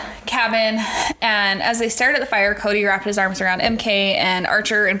to the cabin, and as they stared at the fire, Cody wrapped his arms around MK, and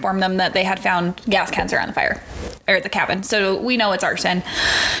Archer informed them that they had found gas cans around the fire, or the cabin. So we know it's arson.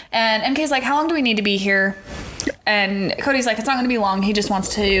 And MK's like, how long do we need to be here? And Cody's like, it's not going to be long. He just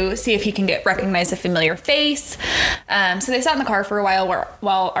wants to see if he can recognize a familiar face. So they sat in the car for a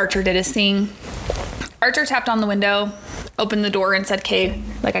while Archer did his thing. Archer tapped on the window, opened the door, and said, "Okay,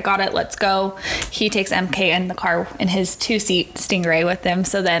 like, I got it, let's go." He takes MK in the car in his 2-seat Stingray with him,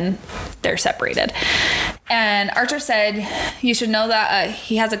 so then they're separated. And Archer said, you should know that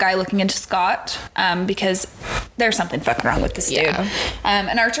he has a guy looking into Scott because there's something fucking wrong with this dude.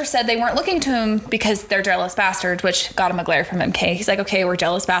 And Archer said they weren't looking to him because they're jealous bastards, which got him a glare from MK. He's like, okay, we're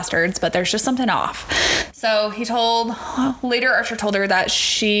jealous bastards, but there's just something off. So later Archer told her that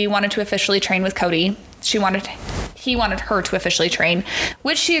she wanted to officially train with Cody. He wanted her to officially train,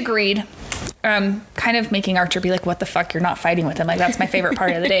 which she agreed. kind of making Archer be like, what the fuck, you're not fighting with him. Like, that's my favorite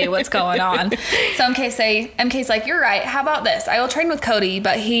part of the day. What's going on? So MK's like, you're right. How about this? I will train with Cody,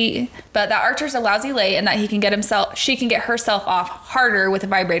 but that Archer's a lousy lay and that she can get herself off harder with a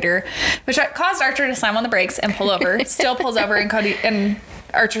vibrator, which caused Archer to slam on the brakes and pull over. Still pulls over, and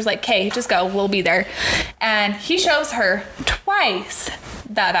Archer's like, okay, just go. We'll be there. And he shows her twice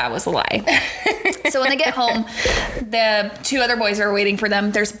that was a lie. So when they get home, the two other boys are waiting for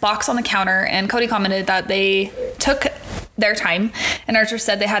them. There's a box on the counter, and Cody commented that they took their time, and Archer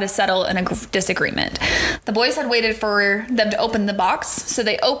said they had to settle in a disagreement. The boys had waited for them to open the box, so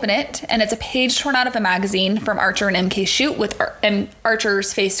they open it, and it's a page torn out of a magazine from Archer and MK's shoot with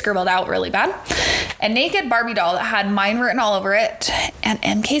Archer's face scribbled out really bad. A naked Barbie doll that had mine written all over it, and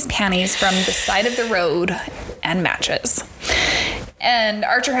MK's panties from the side of the road, and matches. And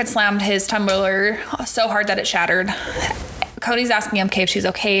Archer had slammed his tumbler so hard that it shattered. Cody's asking MK if she's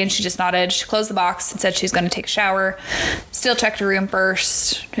okay, and she just nodded. She closed the box and said she's going to take a shower. Still checked her room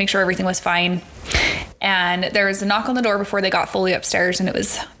first to make sure everything was fine. And there was a knock on the door before they got fully upstairs, and it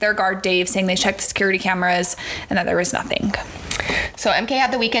was their guard, Dave, saying they checked the security cameras and that there was nothing. So MK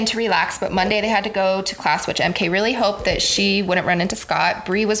had the weekend to relax, but Monday they had to go to class, which MK really hoped that she wouldn't run into Scott.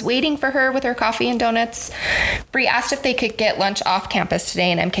 Bree was waiting for her with her coffee and donuts. Bree asked if they could get lunch off campus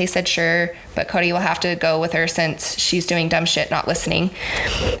today, and MK said sure, but Cody will have to go with her since she's doing dumb shit, not listening.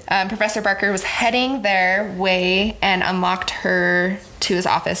 Professor Barker was heading their way and unlocked her to his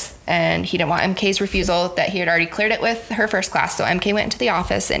office, and he didn't want MK's refusal that he had already cleared it with her first class. So MK went into the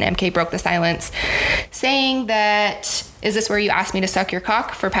office, and MK broke the silence, saying that, is this where you asked me to suck your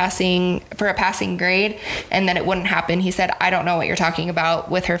cock for a passing grade? And then it wouldn't happen. He said, I don't know what you're talking about,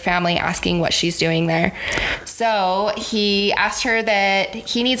 with her family asking what she's doing there. So he asked her that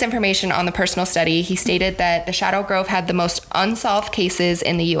he needs information on the personal study. He stated that the Shadow Grove had the most unsolved cases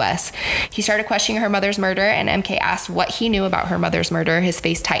in the U.S. He started questioning her mother's murder, and MK asked what he knew about her mother's murder. His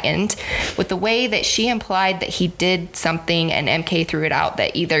face tightened with the way that she implied that he did something, and MK threw it out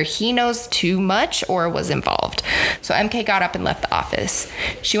that either he knows too much or was involved. So MK got up and left the office.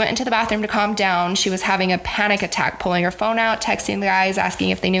 She went into the bathroom to calm down. She was having a panic attack, pulling her phone out, texting the guys,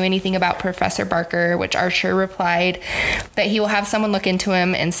 asking if they knew anything about Professor Barker, which Archer replied that he will have someone look into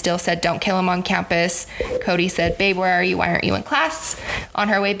him, and still said, don't kill him on campus. Cody said, babe, where are you? Why aren't you in class? On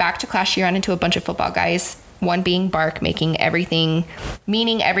her way back to class, she ran into a bunch of football guys, one being Bark, meaning everything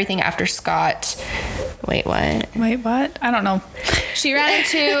after Scott. Wait, what? I don't know. She ran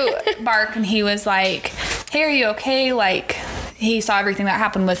into Bark, and he was like, hey, are you okay? Like, he saw everything that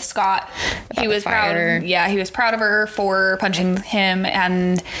happened with Scott. He was proud. Yeah, he was proud of her for punching him,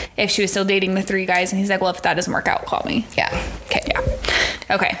 and if she was still dating the three guys. And he's like, well, if that doesn't work out, call me. Yeah. Okay.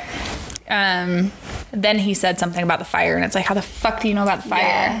 Yeah. Okay. Then he said something about the fire, and it's like, how the fuck do you know about the fire?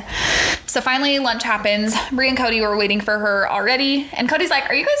 Yeah. So finally lunch happens. Bree and Cody were waiting for her already, and Cody's like,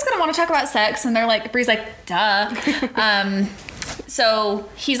 are you guys gonna want to talk about sex? And they're like, Bree's like, duh. So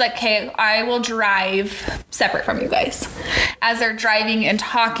he's like, okay, I will drive separate from you guys. As they're driving and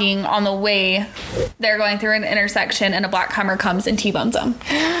talking on the way, they're going through an intersection, and a black Hummer comes and T-bones them,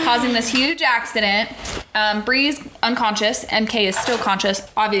 causing this huge accident. Bree's unconscious. MK is still conscious,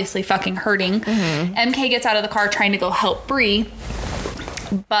 obviously fucking hurting. Mm-hmm. MK gets out of the car trying to go help Bree.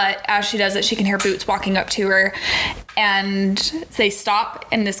 But as she does it, she can hear Boots walking up to her, and they stop,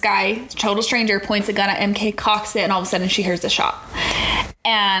 and this guy, total stranger, points a gun at MK, cocks it, and all of a sudden she hears the shot.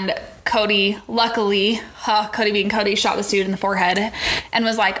 And Cody, luckily, Cody being Cody, shot this dude in the forehead and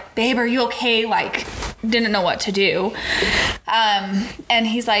was like, babe, are you okay? Like, didn't know what to do. And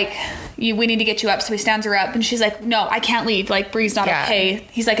he's like, we need to get you up. So he stands her up, and she's like, no, I can't leave. Like, Bree's not okay.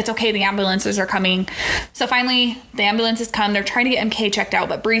 He's like, it's okay. The ambulances are coming. So finally the ambulances come. They're trying to get MK checked out,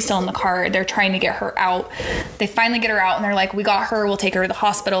 but Bree's still in the car. They're trying to get her out. They finally get her out, and they're like, we got her. We'll take her to the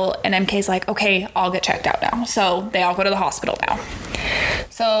hospital. And MK's like, okay, I'll get checked out now. So they all go to the hospital now.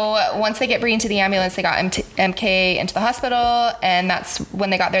 So once they get Bree into the ambulance, they got MK into the hospital, and that's when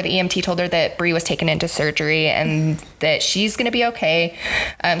they got there. The EMT told her that Bree was taken into surgery and that she's going to be okay.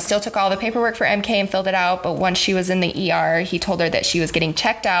 Still took all the paperwork for MK and filled it out, but once she was in the ER, he told her that she was getting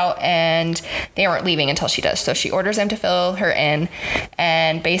checked out and they weren't leaving until she does. So she orders him to fill her in,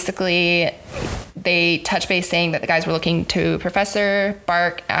 and basically they touched base saying that the guys were looking to Professor,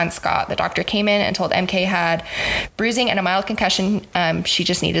 Bark, and Scott. The doctor came in and told MK had bruising and a mild concussion. She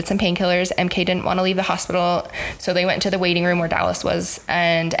just needed some painkillers. MK didn't want to leave the hospital, so they went into the waiting room where Dallas was,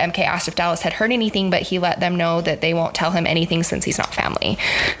 and MK asked if Dallas had heard anything, but he let them know that they won't tell him anything since he's not family.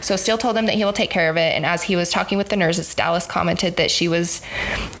 So Steele told him that he will take care of it, and as he was talking with the nurses, Dallas commented that she was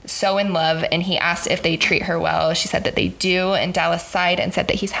so in love, and he asked if they treat her well. She said that they do, and Dallas sighed and said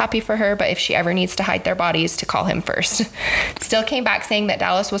that he's happy for her, but if she ever needs to hide their bodies, to call him first. Steele came back saying that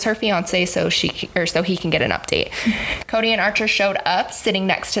Dallas was her fiance, so he can get an update. Cody and Archer showed up, sitting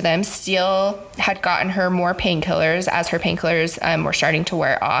next to them. Steele had gotten her more painkillers as her painkillers were starting to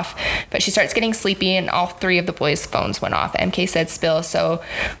wear off, but she starts getting sleepy, and all three of the boys' phones went off. MK said spill, so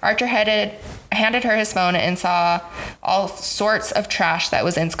Archer handed her his phone and saw all sorts of trash that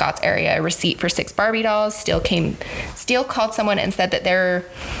was in Scott's area. A receipt for 6 Barbie dolls. Steele called someone and said that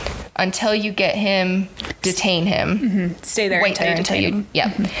until you get him, detain him. Mm-hmm. Stay there. Wait there until you. Yep.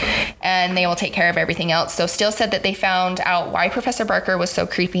 Mm-hmm. And they will take care of everything else. So Steele said that they found out why Professor Barker was so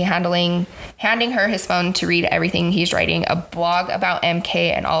creepy, handing her his phone to read everything he's writing, a blog about MK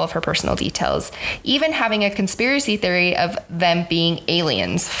and all of her personal details, even having a conspiracy theory of them being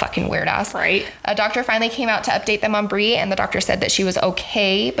aliens. Fucking weird ass. Right. A doctor finally came out to update them on Bree, and the doctor said that she was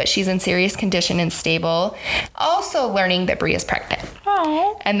okay, but she's in serious condition and stable. Also learning that Bree is pregnant.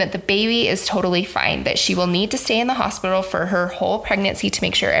 Aww. And that the baby is totally fine, that she will need to stay in the hospital for her whole pregnancy to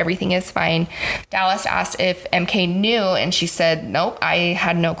make sure everything is fine. Dallas asked if MK knew, and she said, nope, I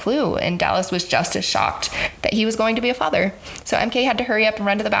had no clue. And Dallas was just as shocked that he was going to be a father. So MK had to hurry up and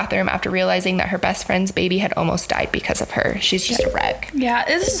run to the bathroom after realizing that her best friend's baby had almost died because of her. She's just a wreck. Yeah,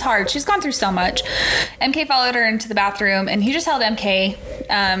 this is hard. She's gone through so much. MK followed her into the bathroom, and he just held MK.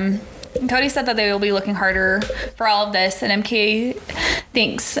 Cody said that they will be looking harder for all of this, and MK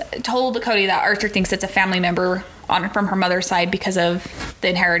told Cody that Archer thinks it's a family member from her mother's side because of the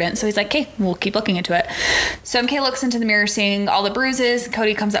inheritance. So he's like, okay, we'll keep looking into it. So MK looks into the mirror, seeing all the bruises.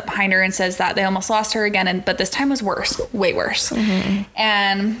 Cody comes up behind her and says that they almost lost her again, but this time was worse, way worse. Mm-hmm.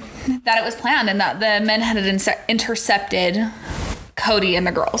 And that it was planned, and that the men had intercepted Cody and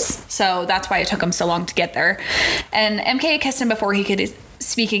the girls. So that's why it took him so long to get there. And MK kissed him before he could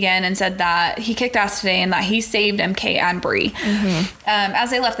speak again, and said that he kicked ass today and that he saved MK and Bree. Mm-hmm.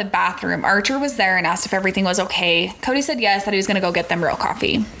 As they left the bathroom, Archer was there and asked if everything was okay. Cody said yes, that he was going to go get them real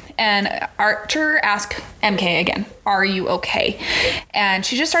coffee. And Archer asked MK again, are you okay? And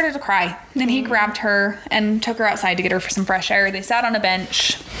she just started to cry. Then he grabbed her and took her outside to get her for some fresh air. They sat on a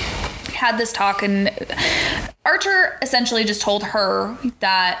bench, had this talk, and Archer essentially just told her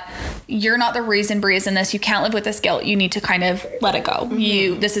that you're not the reason Bree is in this. You can't live with this guilt. You need to kind of let it go.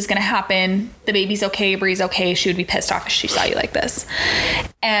 Mm-hmm. This is going to happen. The baby's okay. Bree's okay. She would be pissed off if she saw you like this.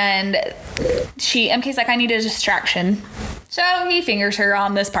 And MK's like, I need a distraction. So he fingers her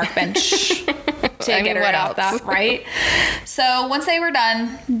on this park bench to get her out of that, right? So once they were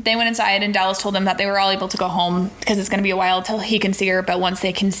done, they went inside, and Dallas told them that they were all able to go home because it's going to be a while until he can see her. But once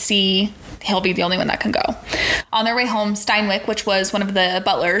they can see, he'll be the only one that can go. On their way home, Steinwick, which was one of the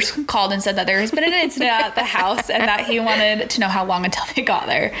butlers, called and said that there has been an incident at the house, and that he wanted to know how long until they got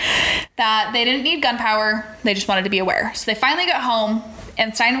there. That they didn't need gunpowder. They just wanted to be aware. So they finally got home,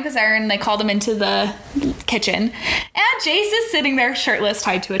 and Steinwick was there, and they called him into the kitchen. And Jace is sitting there shirtless,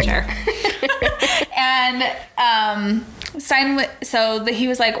 tied to a chair. And he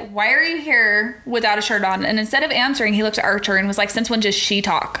was like, why are you here without a shirt on? And instead of answering, he looked at Archer and was like, since when does she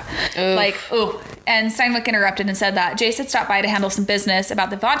talk? Oof. Like, ooh. And Steinwick interrupted and said that Jace had stopped by to handle some business about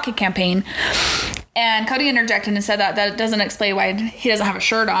the vodka campaign. And Cody interjected and said that doesn't explain why he doesn't have a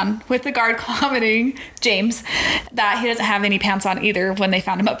shirt on, with the guard commenting, James, that he doesn't have any pants on either when they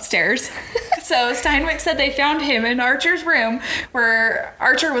found him upstairs. So Steinwick said they found him in Archer's room, where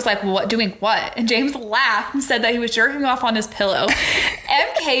Archer was like, what, doing what? And James laughed and said that he was jerking off on his pillow.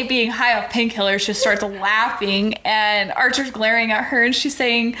 MK, being high off painkillers, just starts laughing, and Archer's glaring at her, and she's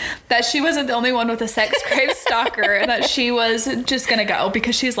saying that she wasn't the only one with a sex-craved stalker, and that she was just gonna go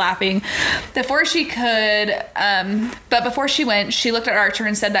because she's laughing. Before she went, she looked at Archer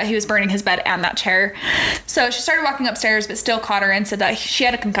and said that he was burning his bed and that chair. So she started walking upstairs, but still caught her and said that she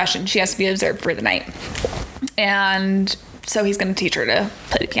had a concussion. She has to be observed for the night. And so he's going to teach her to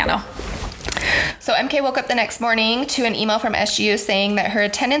play the piano. So MK woke up the next morning to an email from SGU saying that her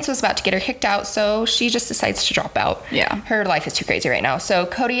attendance was about to get her kicked out, so she just decides to drop out. Yeah. Her life is too crazy right now. So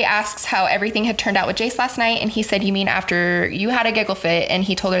Cody asks how everything had turned out with Jace last night, and he said, "You mean after you had a giggle fit?" And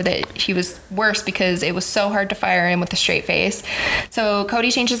he told her that he was worse because it was so hard to fire him with a straight face. So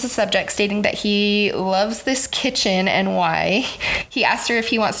Cody changes the subject, stating that he loves this kitchen and why. He asked her if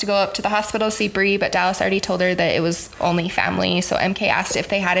he wants to go up to the hospital to see Bree, but Dallas already told her that it was only family. So MK asked if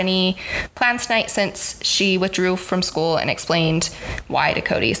they had any plans tonight since she withdrew from school and explained why to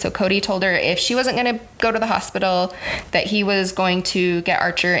Cody. So Cody told her if she wasn't going to go to the hospital, that he was going to get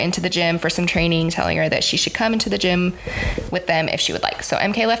Archer into the gym for some training, telling her that she should come into the gym with them if she would like. So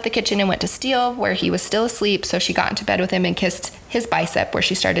MK left the kitchen and went to Steele, where he was still asleep. So she got into bed with him and kissed his bicep, where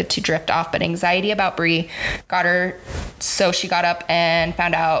she started to drift off, but anxiety about Bree got her, so she got up and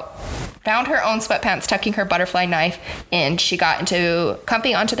found her own sweatpants tucking her butterfly knife in. She got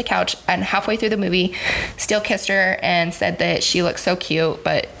comfy onto the couch, and halfway through the movie, Steele kissed her and said that she looked so cute,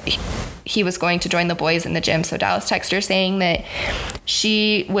 but he was going to join the boys in the gym. So Dallas texted her saying that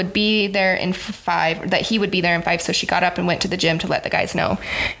he would be there in 5, so she got up and went to the gym to let the guys know.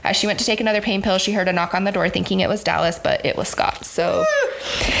 As she went to take another pain pill, she heard a knock on the door, thinking it was Dallas, but it was Scott. So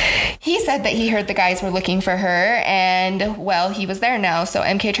he said that he heard the guys were looking for her, and well, he was there now. So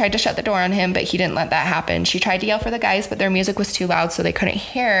MK tried to shut the door on him, but he didn't let that happen. She tried to yell for the guys, but their music was too loud, so they couldn't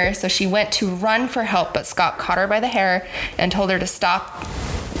hear her. So she went to run for help, but Scott caught her by the hair and told her to stop,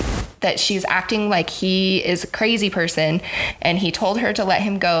 that she's acting like he is a crazy person, and he told her to let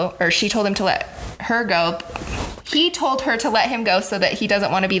him go, or she told him to let her go. He told her to let him go so that he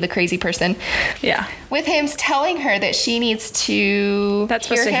doesn't want to be the crazy person. Yeah. With him telling her that she needs to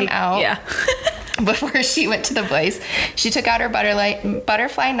hear him out. Yeah. Before she went to the boys, she took out her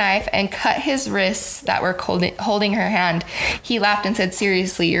butterfly knife and cut his wrists that were holding her hand. He laughed and said,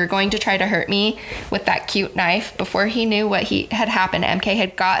 "Seriously, you're going to try to hurt me with that cute knife?" Before he knew what had happened, MK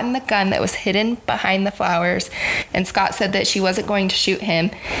had gotten the gun that was hidden behind the flowers, and Scott said that she wasn't going to shoot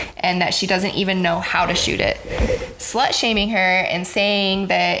him and that she doesn't even know how to shoot it, slut-shaming her and saying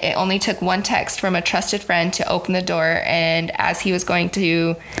that it only took one text from a trusted friend to open the door. And as he was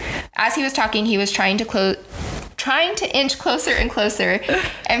talking, he was trying to inch closer and closer.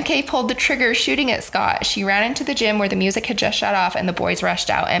 MK pulled the trigger, shooting at Scott. She ran into the gym where the music had just shut off and the boys rushed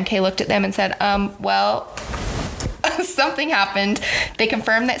out. MK looked at them and said, well, something happened. They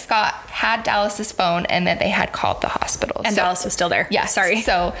confirmed that Scott had Dallas's phone and that they had called the hospital. And Dallas was still there. Yeah, sorry.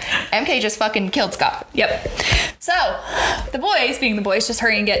 So MK just fucking killed Scott. Yep. So the boys, being the boys, just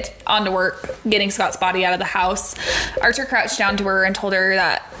hurry and get on to work, getting Scott's body out of the house. Archer crouched down to her and told her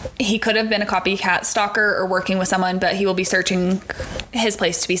that he could have been a copycat stalker or working with someone, but he will be searching his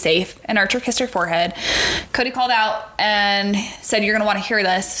place to be safe. And Archer kissed her forehead. Cody called out and said, "You're going to want to hear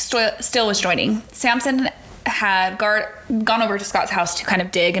this." Still was joining. Samson had gone over to Scott's house to kind of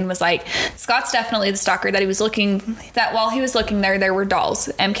dig and was like, Scott's definitely the stalker, that while he was looking there were dolls,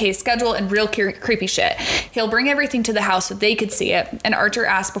 MK's schedule, and real creepy shit. He'll bring everything to the house so they could see it. And Archer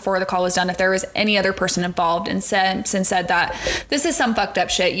asked before the call was done if there was any other person involved, and Samson said that this is some fucked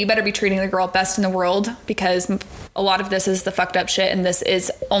up shit. You better be treating the girl best in the world, because a lot of this is the fucked up shit, and this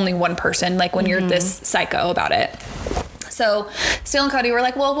is only one person, like when you're this psycho about it. So Steele and Cody were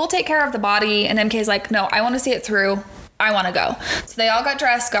like, well, we'll take care of the body. And MK's like, no, I want to see it through. I want to go. So they all got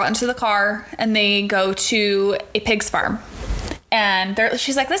dressed, got into the car, and they go to a pig's farm. And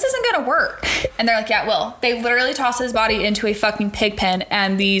she's like, this isn't going to work. And they're like, yeah, it will. They literally toss his body into a fucking pig pen,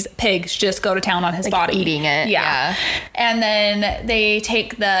 and these pigs just go to town on his body. Eating it. Yeah. And then they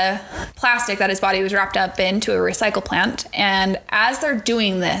take the plastic that his body was wrapped up into a recycle plant. And as they're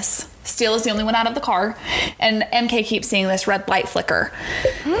doing this, Steele is the only one out of the car, and MK keeps seeing this red light flicker.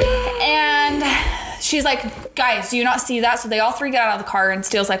 And she's like, guys, do you not see that? So they all three get out of the car, and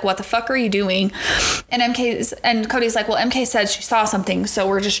Steele's like, what the fuck are you doing? And Cody's like, well, MK said she saw something, so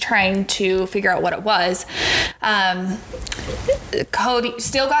we're just trying to figure out what it was. Cody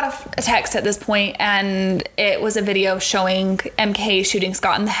still got a text at this point, and it was a video showing MK shooting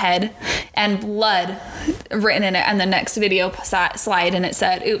Scott in the head and blood written in it. And the next video slide, and it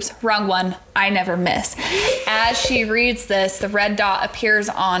said, oops, wrong one, I never miss. As she reads this, the red dot appears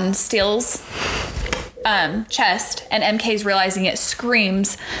on Steele's chest, and MK's realizing it,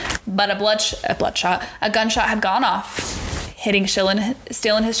 screams, but a gunshot had gone off, hitting Steele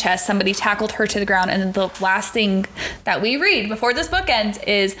in his chest. Somebody tackled her to the ground, and the last thing that we read before this book ends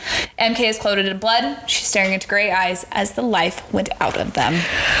is MK is clothed in blood. She's staring into gray eyes as the life went out of them.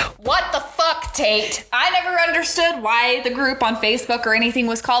 What the fuck? fuck, Tate? I never understood why the group on Facebook or anything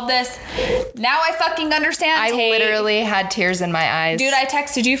was called this. Now I fucking understand, I Tate. literally had tears in my eyes. Dude, I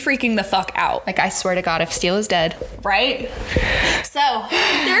texted you freaking the fuck out. Like, I swear to God, if Steele is dead. Right? So,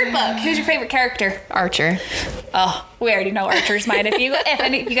 third book. Who's your favorite character? Archer. Oh, we already know Archer's mine. If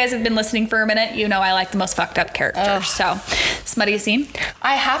any of you guys have been listening for a minute, you know I like the most fucked up characters. So, smuttiest scene?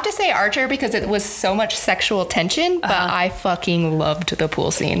 I have to say Archer because it was so much sexual tension, but I fucking loved the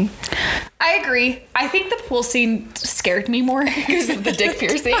pool scene. I agree. I think the pool scene scared me more Because of the dick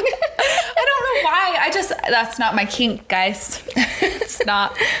piercing. I don't know why. That's not my kink, guys. It's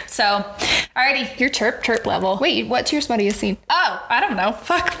not. So, alrighty, your chirp level. Wait, what's your smuttiest scene? Oh, I don't know.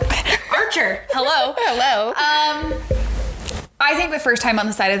 Fuck. Archer. Hello. Hello. I think the first time on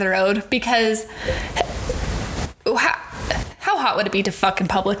the side of the road because how hot would it be to fuck in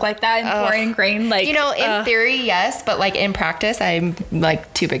public like that in pouring rain? Like, you know, in theory, yes, but like in practice, I'm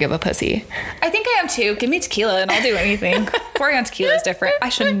like too big of a pussy. I think I am too. Give me tequila and I'll do anything. Pouring on tequila is different. I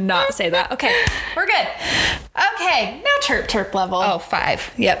should not say that. Okay, we're good. Okay, now chirp level. Oh,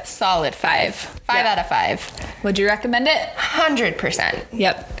 5. Yep. Solid 5. 5 out of 5. Would you recommend it? 100%.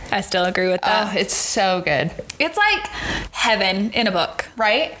 Yep. I still agree with that. Oh, it's so good. It's like heaven in a book.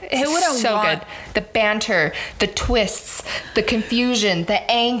 Right? Who would have so good. The banter, the twists, the confusion, the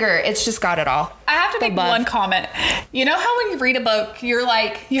anger. It's just got it all. I have to make one comment. You know how when you read a book, you're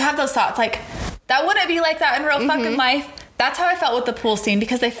like, you have those thoughts like, that wouldn't be like that in real fucking life. That's how I felt with the pool scene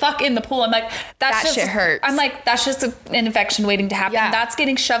because they fuck in the pool. I'm like, that shit hurts. I'm like, that's just an infection waiting to happen. Yeah. That's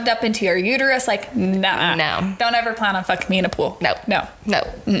getting shoved up into your uterus. Like, nah. No. Don't ever plan on fucking me in a pool. No.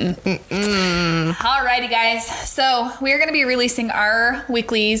 Alrighty, guys. So we are going to be releasing our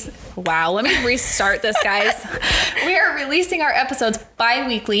weeklies. Wow. Let me restart this, guys. We are releasing our episodes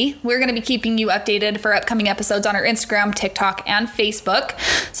bi-weekly. We're going to be keeping you updated for upcoming episodes on our Instagram, TikTok, and Facebook.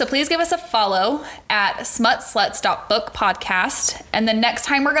 So please give us a follow at smutsluts.bookpodcast. And then next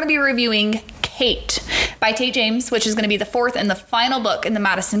time we're going to be reviewing Kate by Tate James, which is going to be the 4th and the final book in the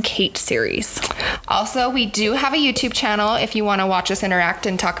Madison Kate series. Also, we do have a YouTube channel. If you want to watch us interact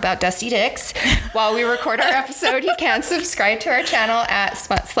and talk about dusty dicks while we record our episode, you can subscribe to our channel at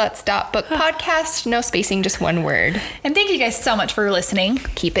smutsluts.bookpodcast. No spacing, just one word. And thank you guys so much for listening.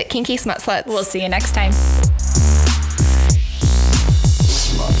 Keep it kinky, smut sluts. We'll see you next time.